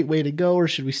that a great way to go, or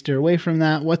should we steer away from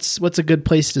that? What's a good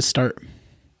place to start?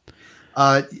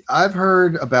 I've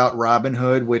heard about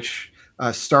Robinhood, which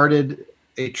started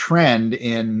a trend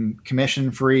in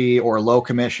commission-free or low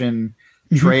commission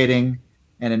trading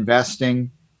and investing.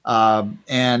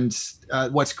 And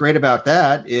what's great about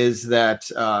that is that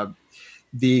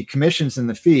the commissions and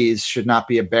the fees should not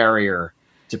be a barrier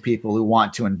to people who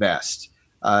want to invest.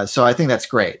 So I think that's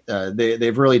great.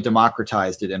 They've really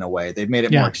democratized it in a way. They've made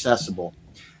it more accessible.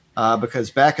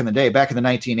 Because back in the day, back in the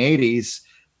 1980s,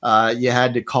 you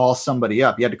had to call somebody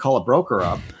up. You had to call a broker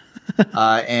up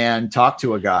and talk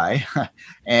to a guy,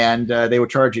 and they would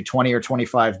charge you $20 or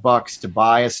 $25 to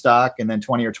buy a stock, and then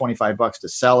 $20 or $25 to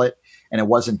sell it. And it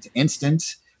wasn't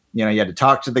instant. You had to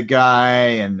talk to the guy,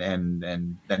 and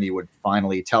then he would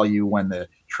finally tell you when the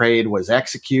trade was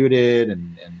executed,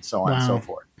 and so on and so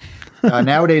forth.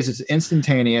 Nowadays, it's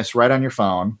instantaneous, right on your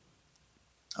phone.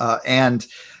 And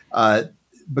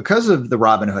because of the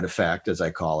Robinhood effect, as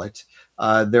I call it,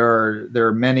 there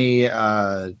are many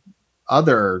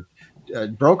other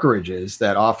brokerages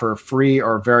that offer free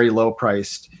or very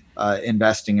low-priced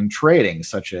investing and trading,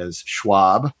 such as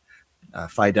Schwab,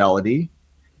 Fidelity,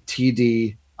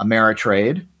 TD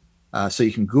Ameritrade. So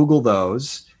you can Google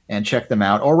those and check them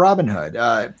out, or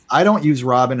Robinhood. I don't use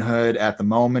Robinhood at the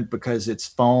moment because it's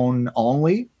phone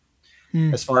only,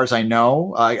 as far as I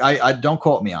know. I don't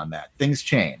quote me on that. Things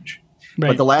change. Right.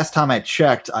 But the last time I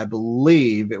checked, I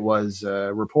believe it was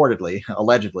reportedly,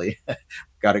 allegedly,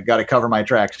 got to cover my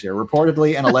tracks here.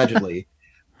 Reportedly and allegedly,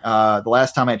 the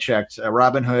last time I checked,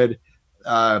 Robinhood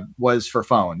was for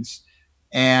phones,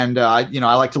 and I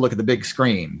like to look at the big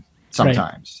screen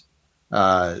sometimes,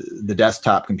 the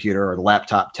desktop computer or the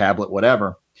laptop, tablet,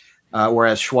 whatever.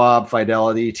 Whereas Schwab,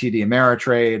 Fidelity, TD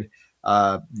Ameritrade,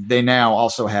 they now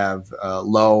also have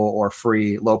low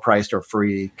priced or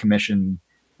free commission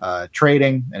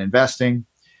trading and investing,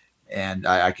 and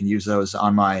I can use those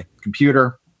on my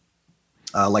computer,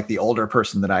 like the older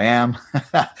person that I am.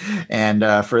 And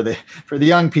for the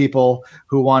young people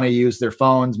who want to use their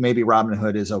phones, maybe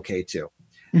Robinhood is okay too.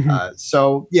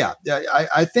 So yeah,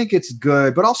 I think it's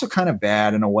good, but also kind of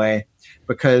bad in a way,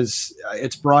 because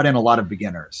it's brought in a lot of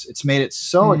beginners. It's made it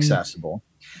so accessible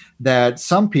that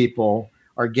some people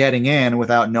are getting in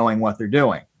without knowing what they're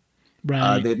doing.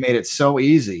 Right. They've made it so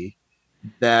easy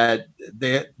that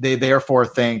they therefore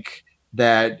think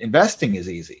that investing is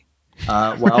easy.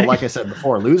 Well, like I said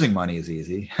before, losing money is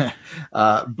easy.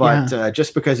 But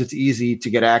just because it's easy to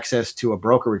get access to a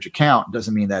brokerage account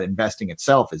doesn't mean that investing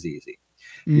itself is easy.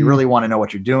 You really want to know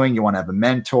what you're doing. You want to have a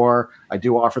mentor. I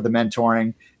do offer the mentoring.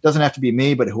 It doesn't have to be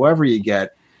me, but whoever you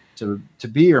get to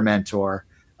be your mentor,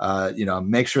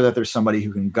 make sure that there's somebody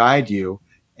who can guide you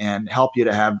and help you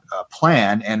to have a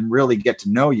plan and really get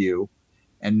to know you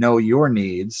and know your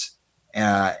needs,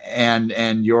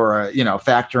 and your,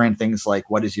 factor in things like,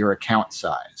 what is your account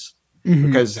size?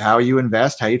 Because how you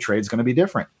invest, how you trade is going to be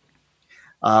different.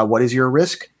 What is your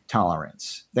risk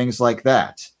tolerance? Things like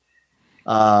that.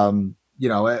 Do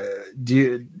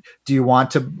you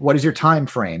want to, what is your time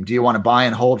frame? Do you want to buy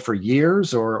and hold for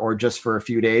years or just for a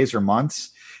few days or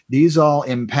months? These all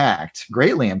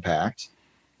greatly impact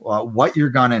what you're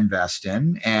going to invest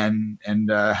in and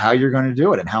how you're going to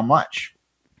do it and how much.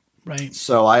 Right.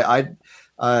 So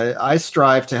I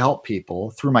strive to help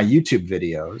people through my YouTube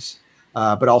videos,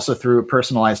 but also through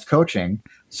personalized coaching,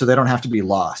 so they don't have to be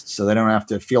lost, so they don't have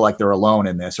to feel like they're alone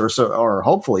in this, or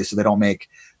hopefully so they don't make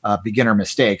beginner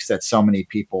mistakes that so many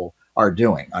people are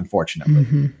doing,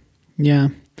 unfortunately. Yeah,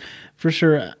 for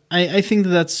sure. I think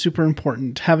that's super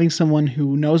important, having someone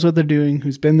who knows what they're doing,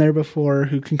 who's been there before,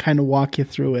 who can kind of walk you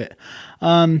through it.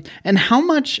 And how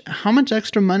much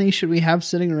extra money should we have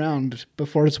sitting around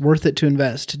before it's worth it to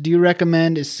invest? Do you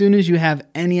recommend as soon as you have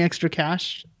any extra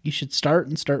cash, you should start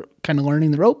kind of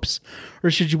learning the ropes? Or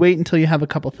should you wait until you have a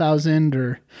couple thousand?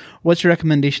 Or what's your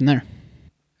recommendation there?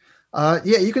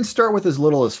 You can start with as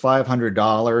little as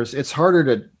 $500. It's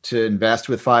harder to invest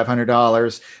with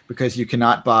 $500 because you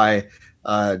cannot buy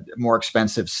more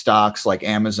expensive stocks like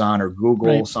Amazon or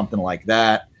Google, Right. something like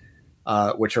that,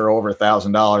 which are over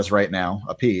 $1,000 right now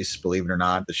a piece, believe it or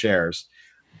not, the shares.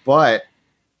 But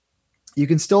you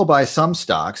can still buy some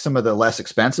stocks, some of the less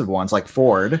expensive ones, like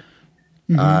Ford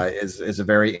is a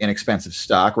very inexpensive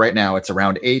stock. Right now, it's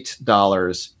around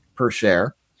 $8 per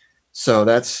share. So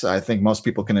that's, I think most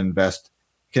people can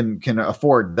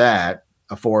afford that.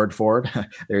 Afford Ford.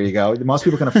 There you go. Most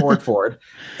people can afford Ford.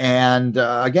 And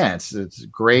again, it's a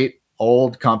great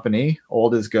old company.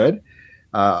 Old is good.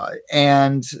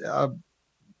 And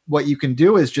what you can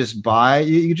do is just buy.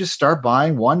 You just start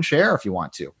buying one share if you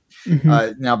want to.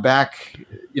 Now back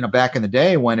in the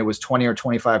day when it was $20 or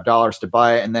 $25 to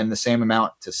buy it and then the same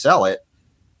amount to sell it,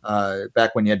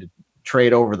 back when you had to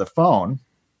trade over the phone,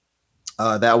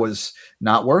 that was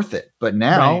not worth it. But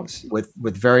now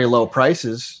with very low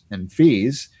prices and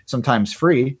fees, sometimes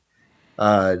free,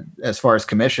 as far as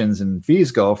commissions and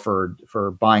fees go for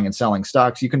buying and selling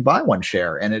stocks, you can buy one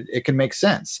share and it can make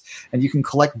sense, and you can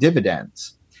collect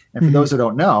dividends. And for those who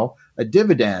don't know, a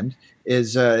dividend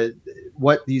is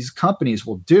what these companies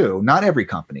will do. Not every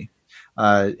company.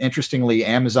 Interestingly,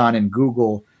 Amazon and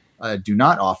Google do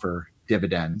not offer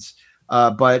dividends,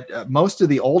 but most of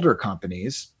the older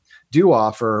companies do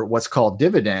offer what's called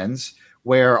dividends,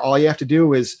 where all you have to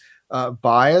do is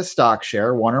buy a stock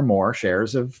share, one or more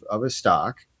shares of a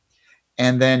stock,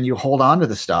 and then you hold on to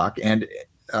the stock and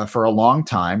for a long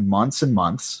time, months and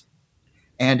months.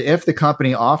 And if the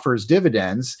company offers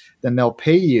dividends, then they'll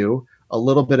pay you a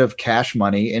little bit of cash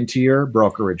money into your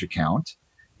brokerage account,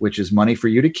 which is money for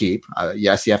you to keep.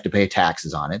 Yes, you have to pay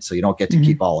taxes on it, so you don't get to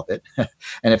keep all of it.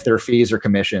 And if there are fees or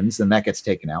commissions, then that gets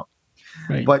taken out.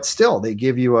 Right. But still, they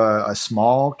give you a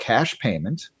small cash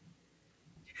payment.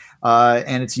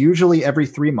 And it's usually every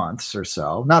 3 months or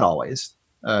so. Not always.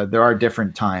 There are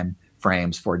different time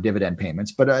frames for dividend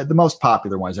payments, but the most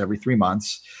popular one is every 3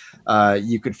 months.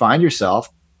 You could find yourself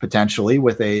potentially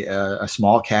with a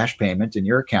small cash payment in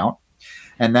your account.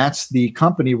 And that's the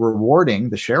company rewarding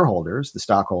the shareholders, the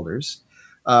stockholders,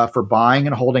 for buying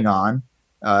and holding on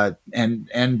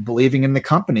and believing in the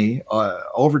company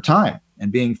over time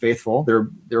and being faithful.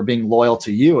 They're being loyal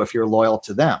to you if you're loyal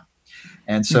to them.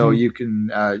 And so you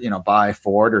can buy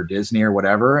Ford or Disney or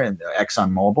whatever, and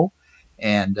ExxonMobil,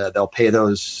 and they'll pay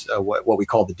those what we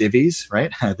call the divvies,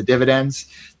 right? The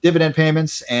dividend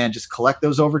payments, and just collect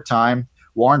those over time.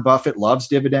 Warren Buffett loves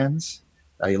dividends.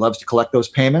 He loves to collect those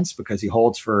payments because he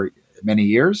holds for many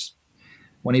years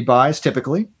when he buys,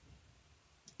 typically.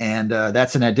 And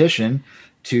that's in addition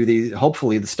to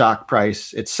hopefully the stock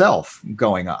price itself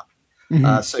going up.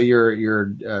 So you're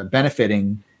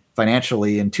benefiting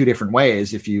financially in two different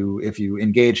ways if you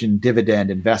engage in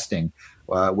dividend investing,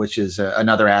 which is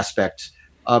another aspect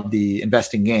of the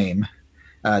investing game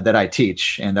that I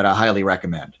teach and that I highly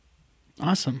recommend.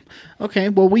 Awesome. Okay.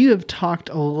 Well, we have talked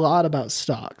a lot about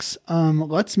stocks.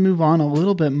 Let's move on a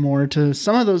little bit more to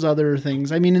some of those other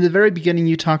things. I mean, in the very beginning,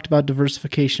 you talked about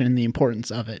diversification and the importance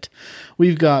of it.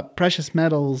 We've got precious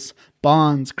metals,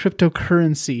 bonds,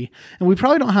 cryptocurrency, and we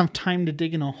probably don't have time to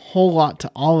dig in a whole lot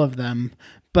to all of them,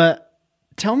 but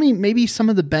tell me maybe some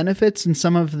of the benefits and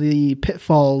some of the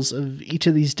pitfalls of each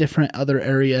of these different other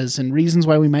areas and reasons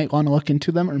why we might want to look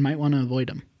into them or might want to avoid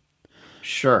them.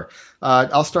 Sure.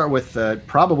 I'll start with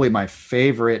probably my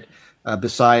favorite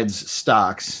besides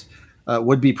stocks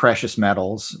would be precious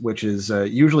metals, which is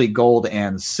usually gold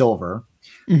and silver.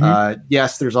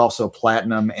 Yes, there's also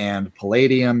platinum and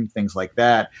palladium, things like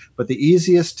that. But the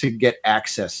easiest to get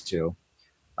access to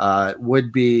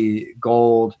would be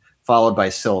gold, followed by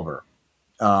silver.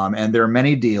 And there are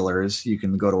many dealers. You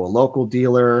can go to a local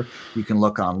dealer. You can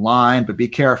look online, but be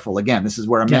careful. Again, this is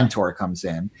where a mentor comes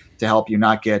in to help you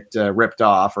not get ripped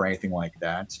off or anything like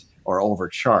that or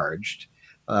overcharged.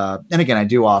 And again, I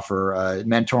do offer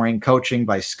mentoring, coaching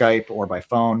by Skype or by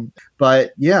phone.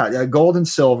 But yeah, gold and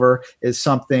silver is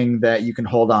something that you can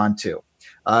hold on to.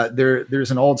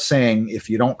 There's an old saying, if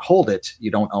you don't hold it,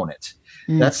 you don't own it.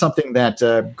 That's something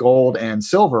that gold and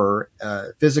silver,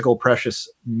 physical precious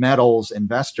metals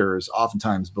investors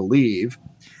oftentimes believe.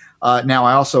 Now,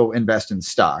 I also invest in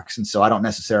stocks, and so I don't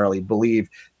necessarily believe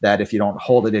that if you don't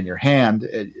hold it in your hand,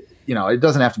 it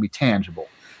doesn't have to be tangible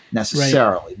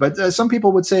necessarily. Right. But some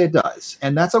people would say it does,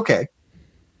 and that's okay.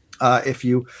 If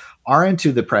you are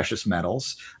into the precious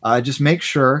metals, just make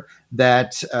sure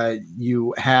that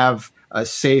you have a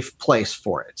safe place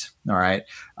for it. All right.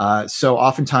 So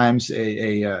oftentimes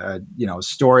a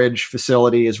storage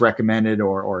facility is recommended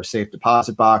or a safe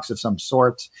deposit box of some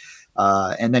sort.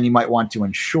 And then you might want to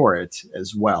insure it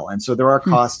as well. And so there are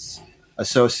costs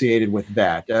associated with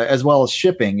that, as well as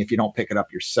shipping if you don't pick it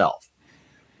up yourself.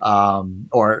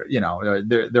 Or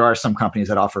there are some companies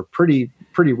that offer pretty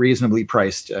reasonably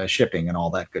priced shipping and all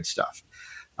that good stuff.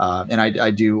 And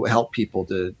I do help people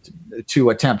to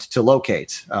attempt to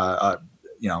locate a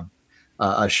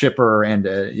shipper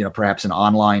and perhaps an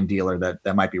online dealer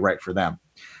that might be right for them.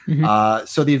 Mm-hmm.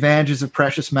 So the advantages of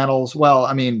precious metals. Well,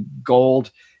 I mean,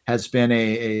 gold has been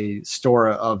a store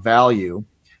of value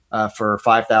for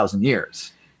 5,000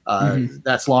 years. Mm-hmm.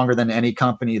 That's longer than any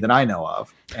company that I know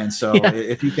of. And so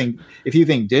if you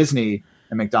think Disney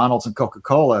and McDonald's and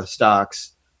Coca-Cola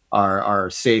stocks are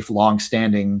safe,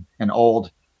 long-standing, and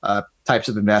old types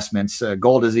of investments,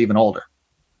 gold is even older.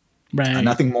 Right.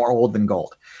 Nothing more old than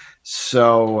gold.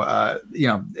 So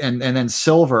and then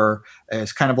silver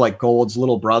is kind of like gold's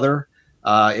little brother.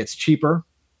 It's cheaper,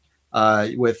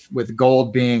 with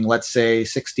gold being, let's say,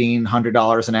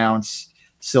 $1,600 an ounce,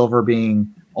 silver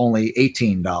being only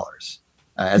 $18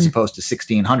 as opposed to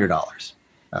 $1,600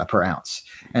 per ounce.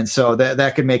 And so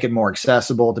that could make it more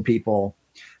accessible to people.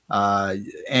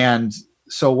 And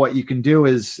so what you can do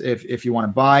is if you want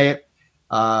to buy it,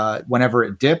 whenever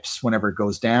it dips, whenever it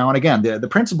goes down, again, the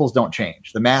principles don't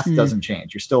change. The math doesn't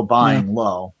change. You're still buying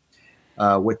low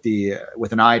with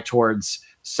an eye towards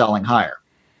selling higher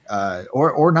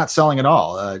or not selling at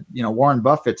all. Warren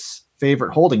Buffett's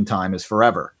favorite holding time is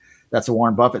forever. That's a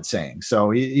Warren Buffett saying.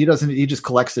 So he just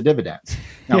collects the dividends.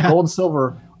 Now, gold and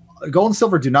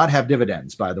silver do not have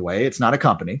dividends, by the way. It's not a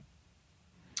company.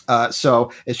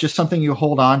 So it's just something you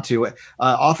hold on to,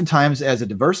 oftentimes as a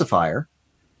diversifier.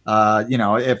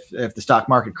 If the stock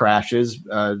market crashes,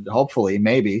 hopefully,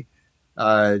 maybe,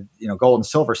 gold and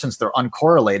silver, since they're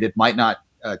uncorrelated, might not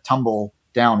tumble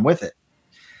down with it.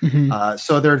 Mm-hmm.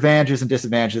 So there are advantages and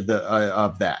disadvantages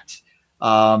of that.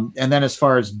 And then as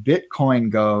far as Bitcoin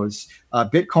goes,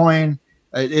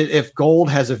 if gold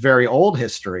has a very old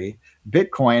history,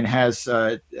 Bitcoin has,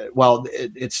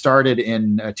 it started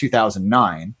in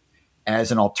 2009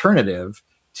 as an alternative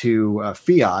to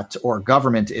fiat or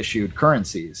government issued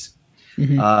currencies.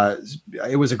 Mm-hmm.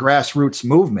 It was a grassroots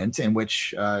movement in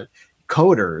which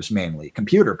coders, mainly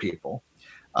computer people,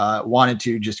 wanted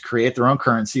to just create their own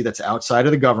currency that's outside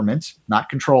of the government, not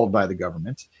controlled by the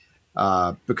government,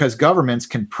 because governments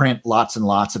can print lots and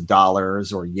lots of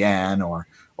dollars or yen or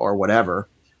whatever,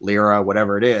 lira,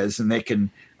 whatever it is, and they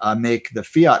can make the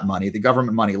fiat money, the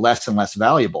government money, less and less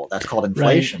valuable. That's called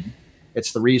inflation. Right.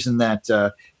 It's the reason that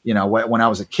when I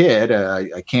was a kid,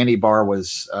 a candy bar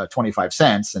was 25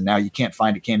 cents, and now you can't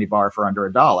find a candy bar for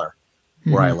under $1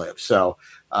 where I live. So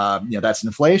that's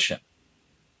inflation.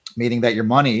 Meaning that your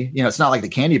money, it's not like the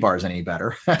candy bar is any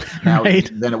better now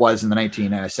than it was in the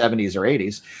 1970s or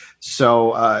 80s.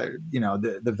 So,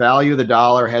 the value of the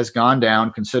dollar has gone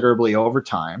down considerably over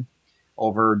time,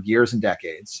 over years and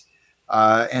decades.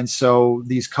 And so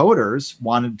these coders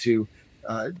wanted to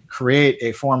create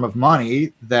a form of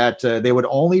money that they would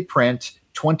only print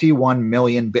 21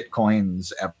 million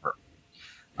Bitcoins ever.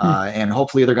 And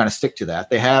hopefully they're going to stick to that.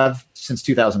 They have since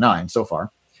 2009 so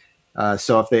far.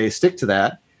 So if they stick to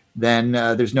that, then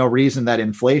there's no reason that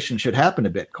inflation should happen to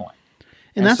Bitcoin.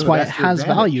 And that's why it has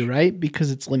value, right?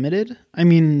 Because it's limited. I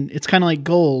mean, it's kind of like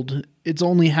gold. It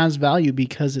only has value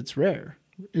because it's rare.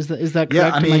 Is that correct? Yeah,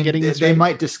 I mean, Am I getting this they right?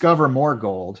 might discover more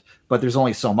gold, but there's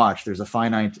only so much. There's a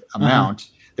finite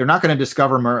amount. They're not going to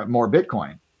discover more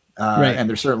Bitcoin. Right. And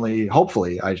they're certainly,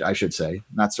 hopefully, I should say,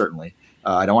 not certainly.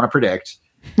 I don't want to predict.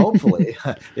 Hopefully,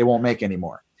 they won't make any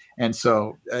more. And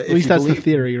so, at least that's the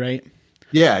theory, right?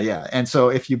 Yeah. And so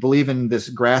if you believe in this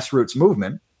grassroots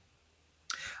movement,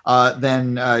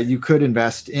 then you could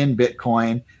invest in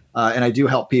Bitcoin. And I do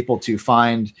help people to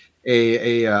find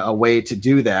a way to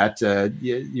do that.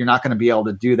 You're not going to be able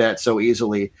to do that so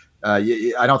easily.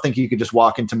 I don't think you could just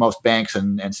walk into most banks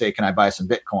and say, can I buy some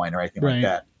Bitcoin or anything like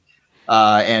that?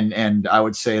 And I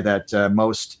would say that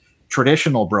most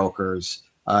traditional brokers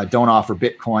don't offer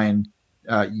Bitcoin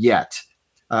yet.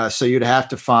 So you'd have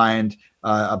to find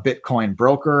a Bitcoin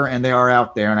broker, and they are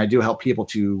out there. And I do help people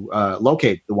to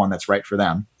locate the one that's right for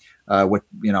them with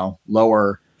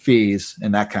lower fees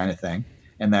and that kind of thing,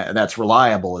 and that's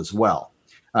reliable as well.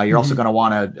 You're also going to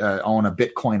want to own a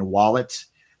Bitcoin wallet.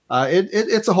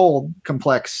 It's a whole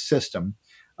complex system,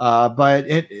 but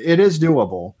it is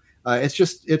doable.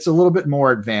 It's a little bit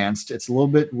more advanced. It's a little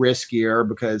bit riskier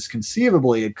because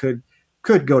conceivably it could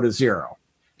go to zero.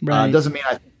 Right. It doesn't mean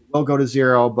I think it will go to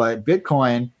zero, but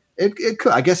Bitcoin, it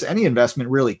could. I guess any investment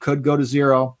really could go to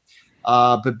zero.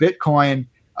 But Bitcoin,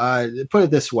 put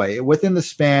it this way, within the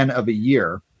span of a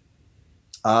year,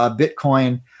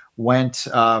 Bitcoin went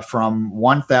from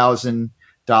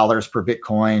 $1,000 per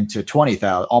Bitcoin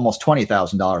to almost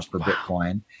 $20,000 per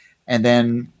Bitcoin. And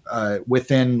then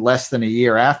within less than a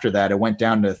year after that, it went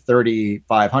down to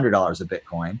 $3,500 a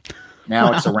Bitcoin.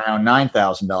 Now it's around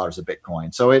 $9,000 a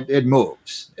Bitcoin. So it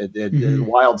moves, it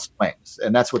wild swings.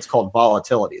 And that's what's called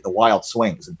volatility, the wild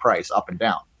swings in price up and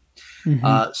down.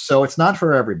 So it's not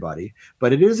for everybody,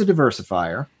 but it is a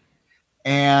diversifier,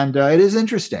 and it is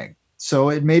interesting. So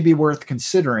it may be worth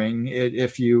considering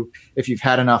if you've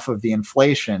had enough of the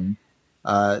inflation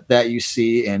that you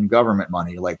see in government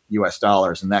money, like US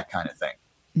dollars and that kind of thing.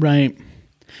 Right.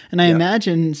 And I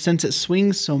imagine, since it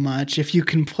swings so much, if you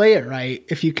can play it right,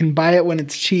 if you can buy it when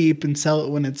it's cheap and sell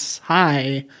it when it's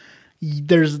high,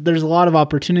 there's a lot of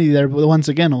opportunity there, but once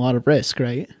again, a lot of risk,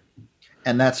 right?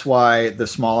 And that's why the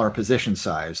smaller position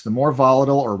size, the more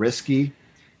volatile or risky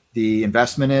the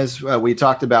investment is. We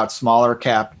talked about smaller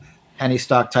cap, penny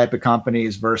stock type of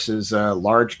companies versus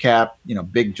large cap,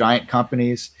 big giant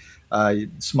companies,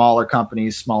 smaller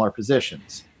companies, smaller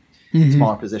positions,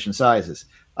 smaller position sizes.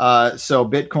 So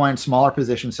Bitcoin, smaller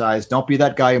position size. Don't be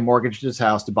that guy who mortgaged his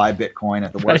house to buy Bitcoin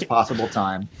at the worst possible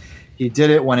time. He did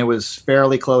it when it was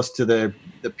fairly close to the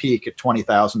peak at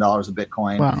 $20,000 a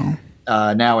Bitcoin. Wow.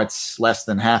 Now it's less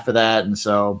than half of that. And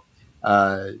so,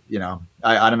 I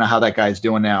don't know how that guy's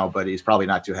doing now, but he's probably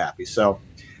not too happy. So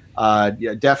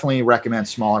definitely recommend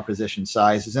smaller position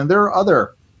sizes. And there are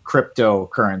other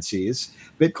cryptocurrencies.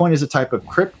 Bitcoin is a type of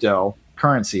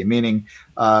cryptocurrency, meaning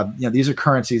these are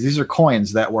currencies, these are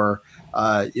coins that were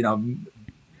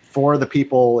for the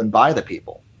people and by the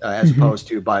people, as opposed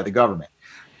to by the government.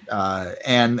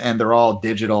 And they're all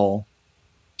digital.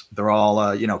 They're all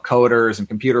coders and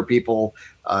computer people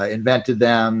invented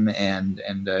them, and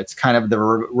it's kind of the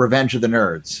revenge of the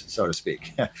nerds, so to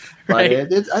speak. But I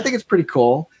think it's pretty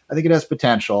cool. I think it has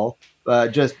potential.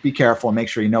 Just be careful and make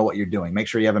sure you know what you're doing. Make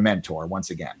sure you have a mentor. Once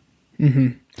again.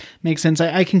 Makes sense.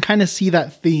 I can kind of see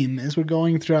that theme as we're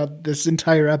going throughout this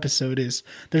entire episode. Is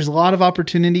there's a lot of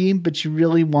opportunity, but you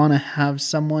really want to have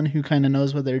someone who kind of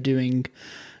knows what they're doing,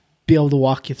 be able to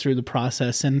walk you through the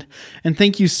process. And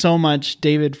thank you so much,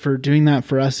 David, for doing that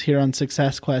for us here on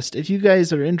Success Quest. If you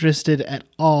guys are interested at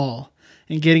all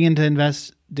in getting into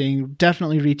investing,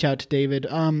 definitely reach out to David.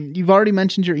 You've already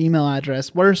mentioned your email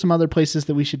address. What are some other places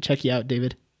that we should check you out,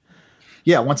 David?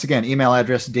 Yeah, once again, email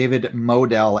address, David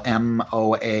Moadel,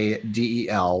 Moadel,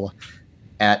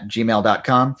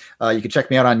 @gmail.com. You can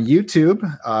check me out on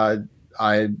YouTube.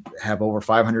 I have over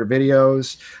 500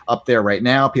 videos up there right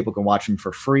now. People can watch them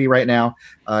for free right now.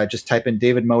 Just type in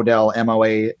David Moadel,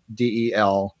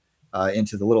 Moadel,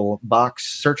 into the little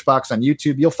search box on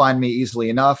YouTube. You'll find me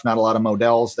easily enough. Not a lot of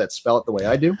Models that spell it the way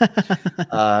I do.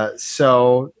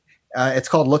 So it's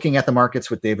called Looking at the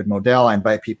Markets with David Moadel. I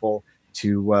invite people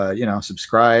to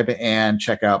subscribe and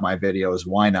check out my videos.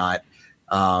 Why not?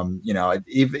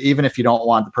 Even if you don't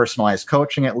want the personalized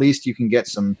coaching, at least you can get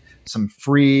some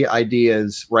free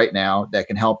ideas right now that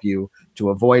can help you to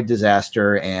avoid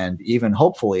disaster and even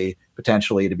hopefully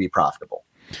potentially to be profitable.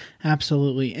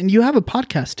 Absolutely. And you have a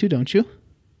podcast too, don't you?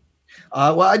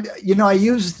 I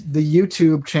use the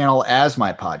YouTube channel as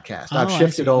my podcast. I've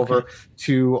shifted over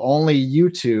to only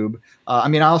YouTube.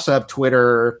 I also have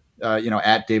Twitter,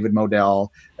 at David Moadel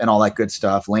and all that good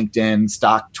stuff. LinkedIn,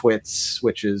 StockTwits,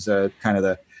 which is kind of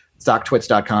the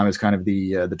StockTwits.com is kind of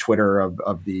the Twitter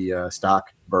of the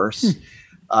stock verse.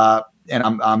 And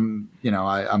I'm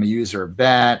a user of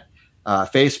that.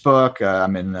 Facebook,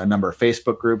 I'm in a number of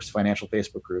Facebook groups, financial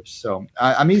Facebook groups. So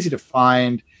I'm easy to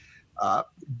find.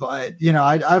 But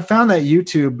I've found that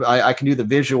YouTube, I can do the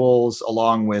visuals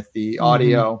along with the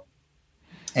audio.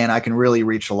 And I can really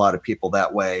reach a lot of people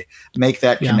that way, make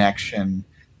that connection,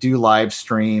 do live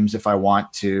streams if I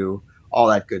want to, all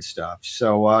that good stuff.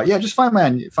 So just find me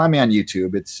on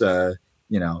YouTube. It's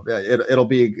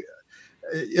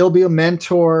it'll be a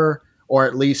mentor, or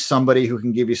at least somebody who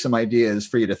can give you some ideas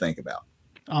for you to think about.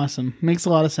 Awesome. Makes a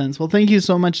lot of sense. Well, thank you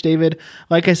so much, David.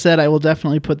 Like I said, I will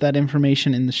definitely put that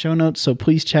information in the show notes, so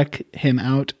please check him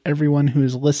out, everyone who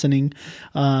is listening.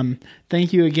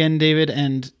 Thank you again, David.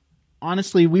 And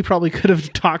honestly, we probably could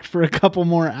have talked for a couple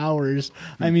more hours.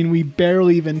 We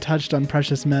barely even touched on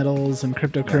precious metals and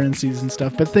cryptocurrencies and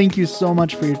stuff, but thank you so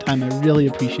much for your time. I really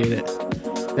appreciate it.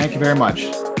 Thank you very much.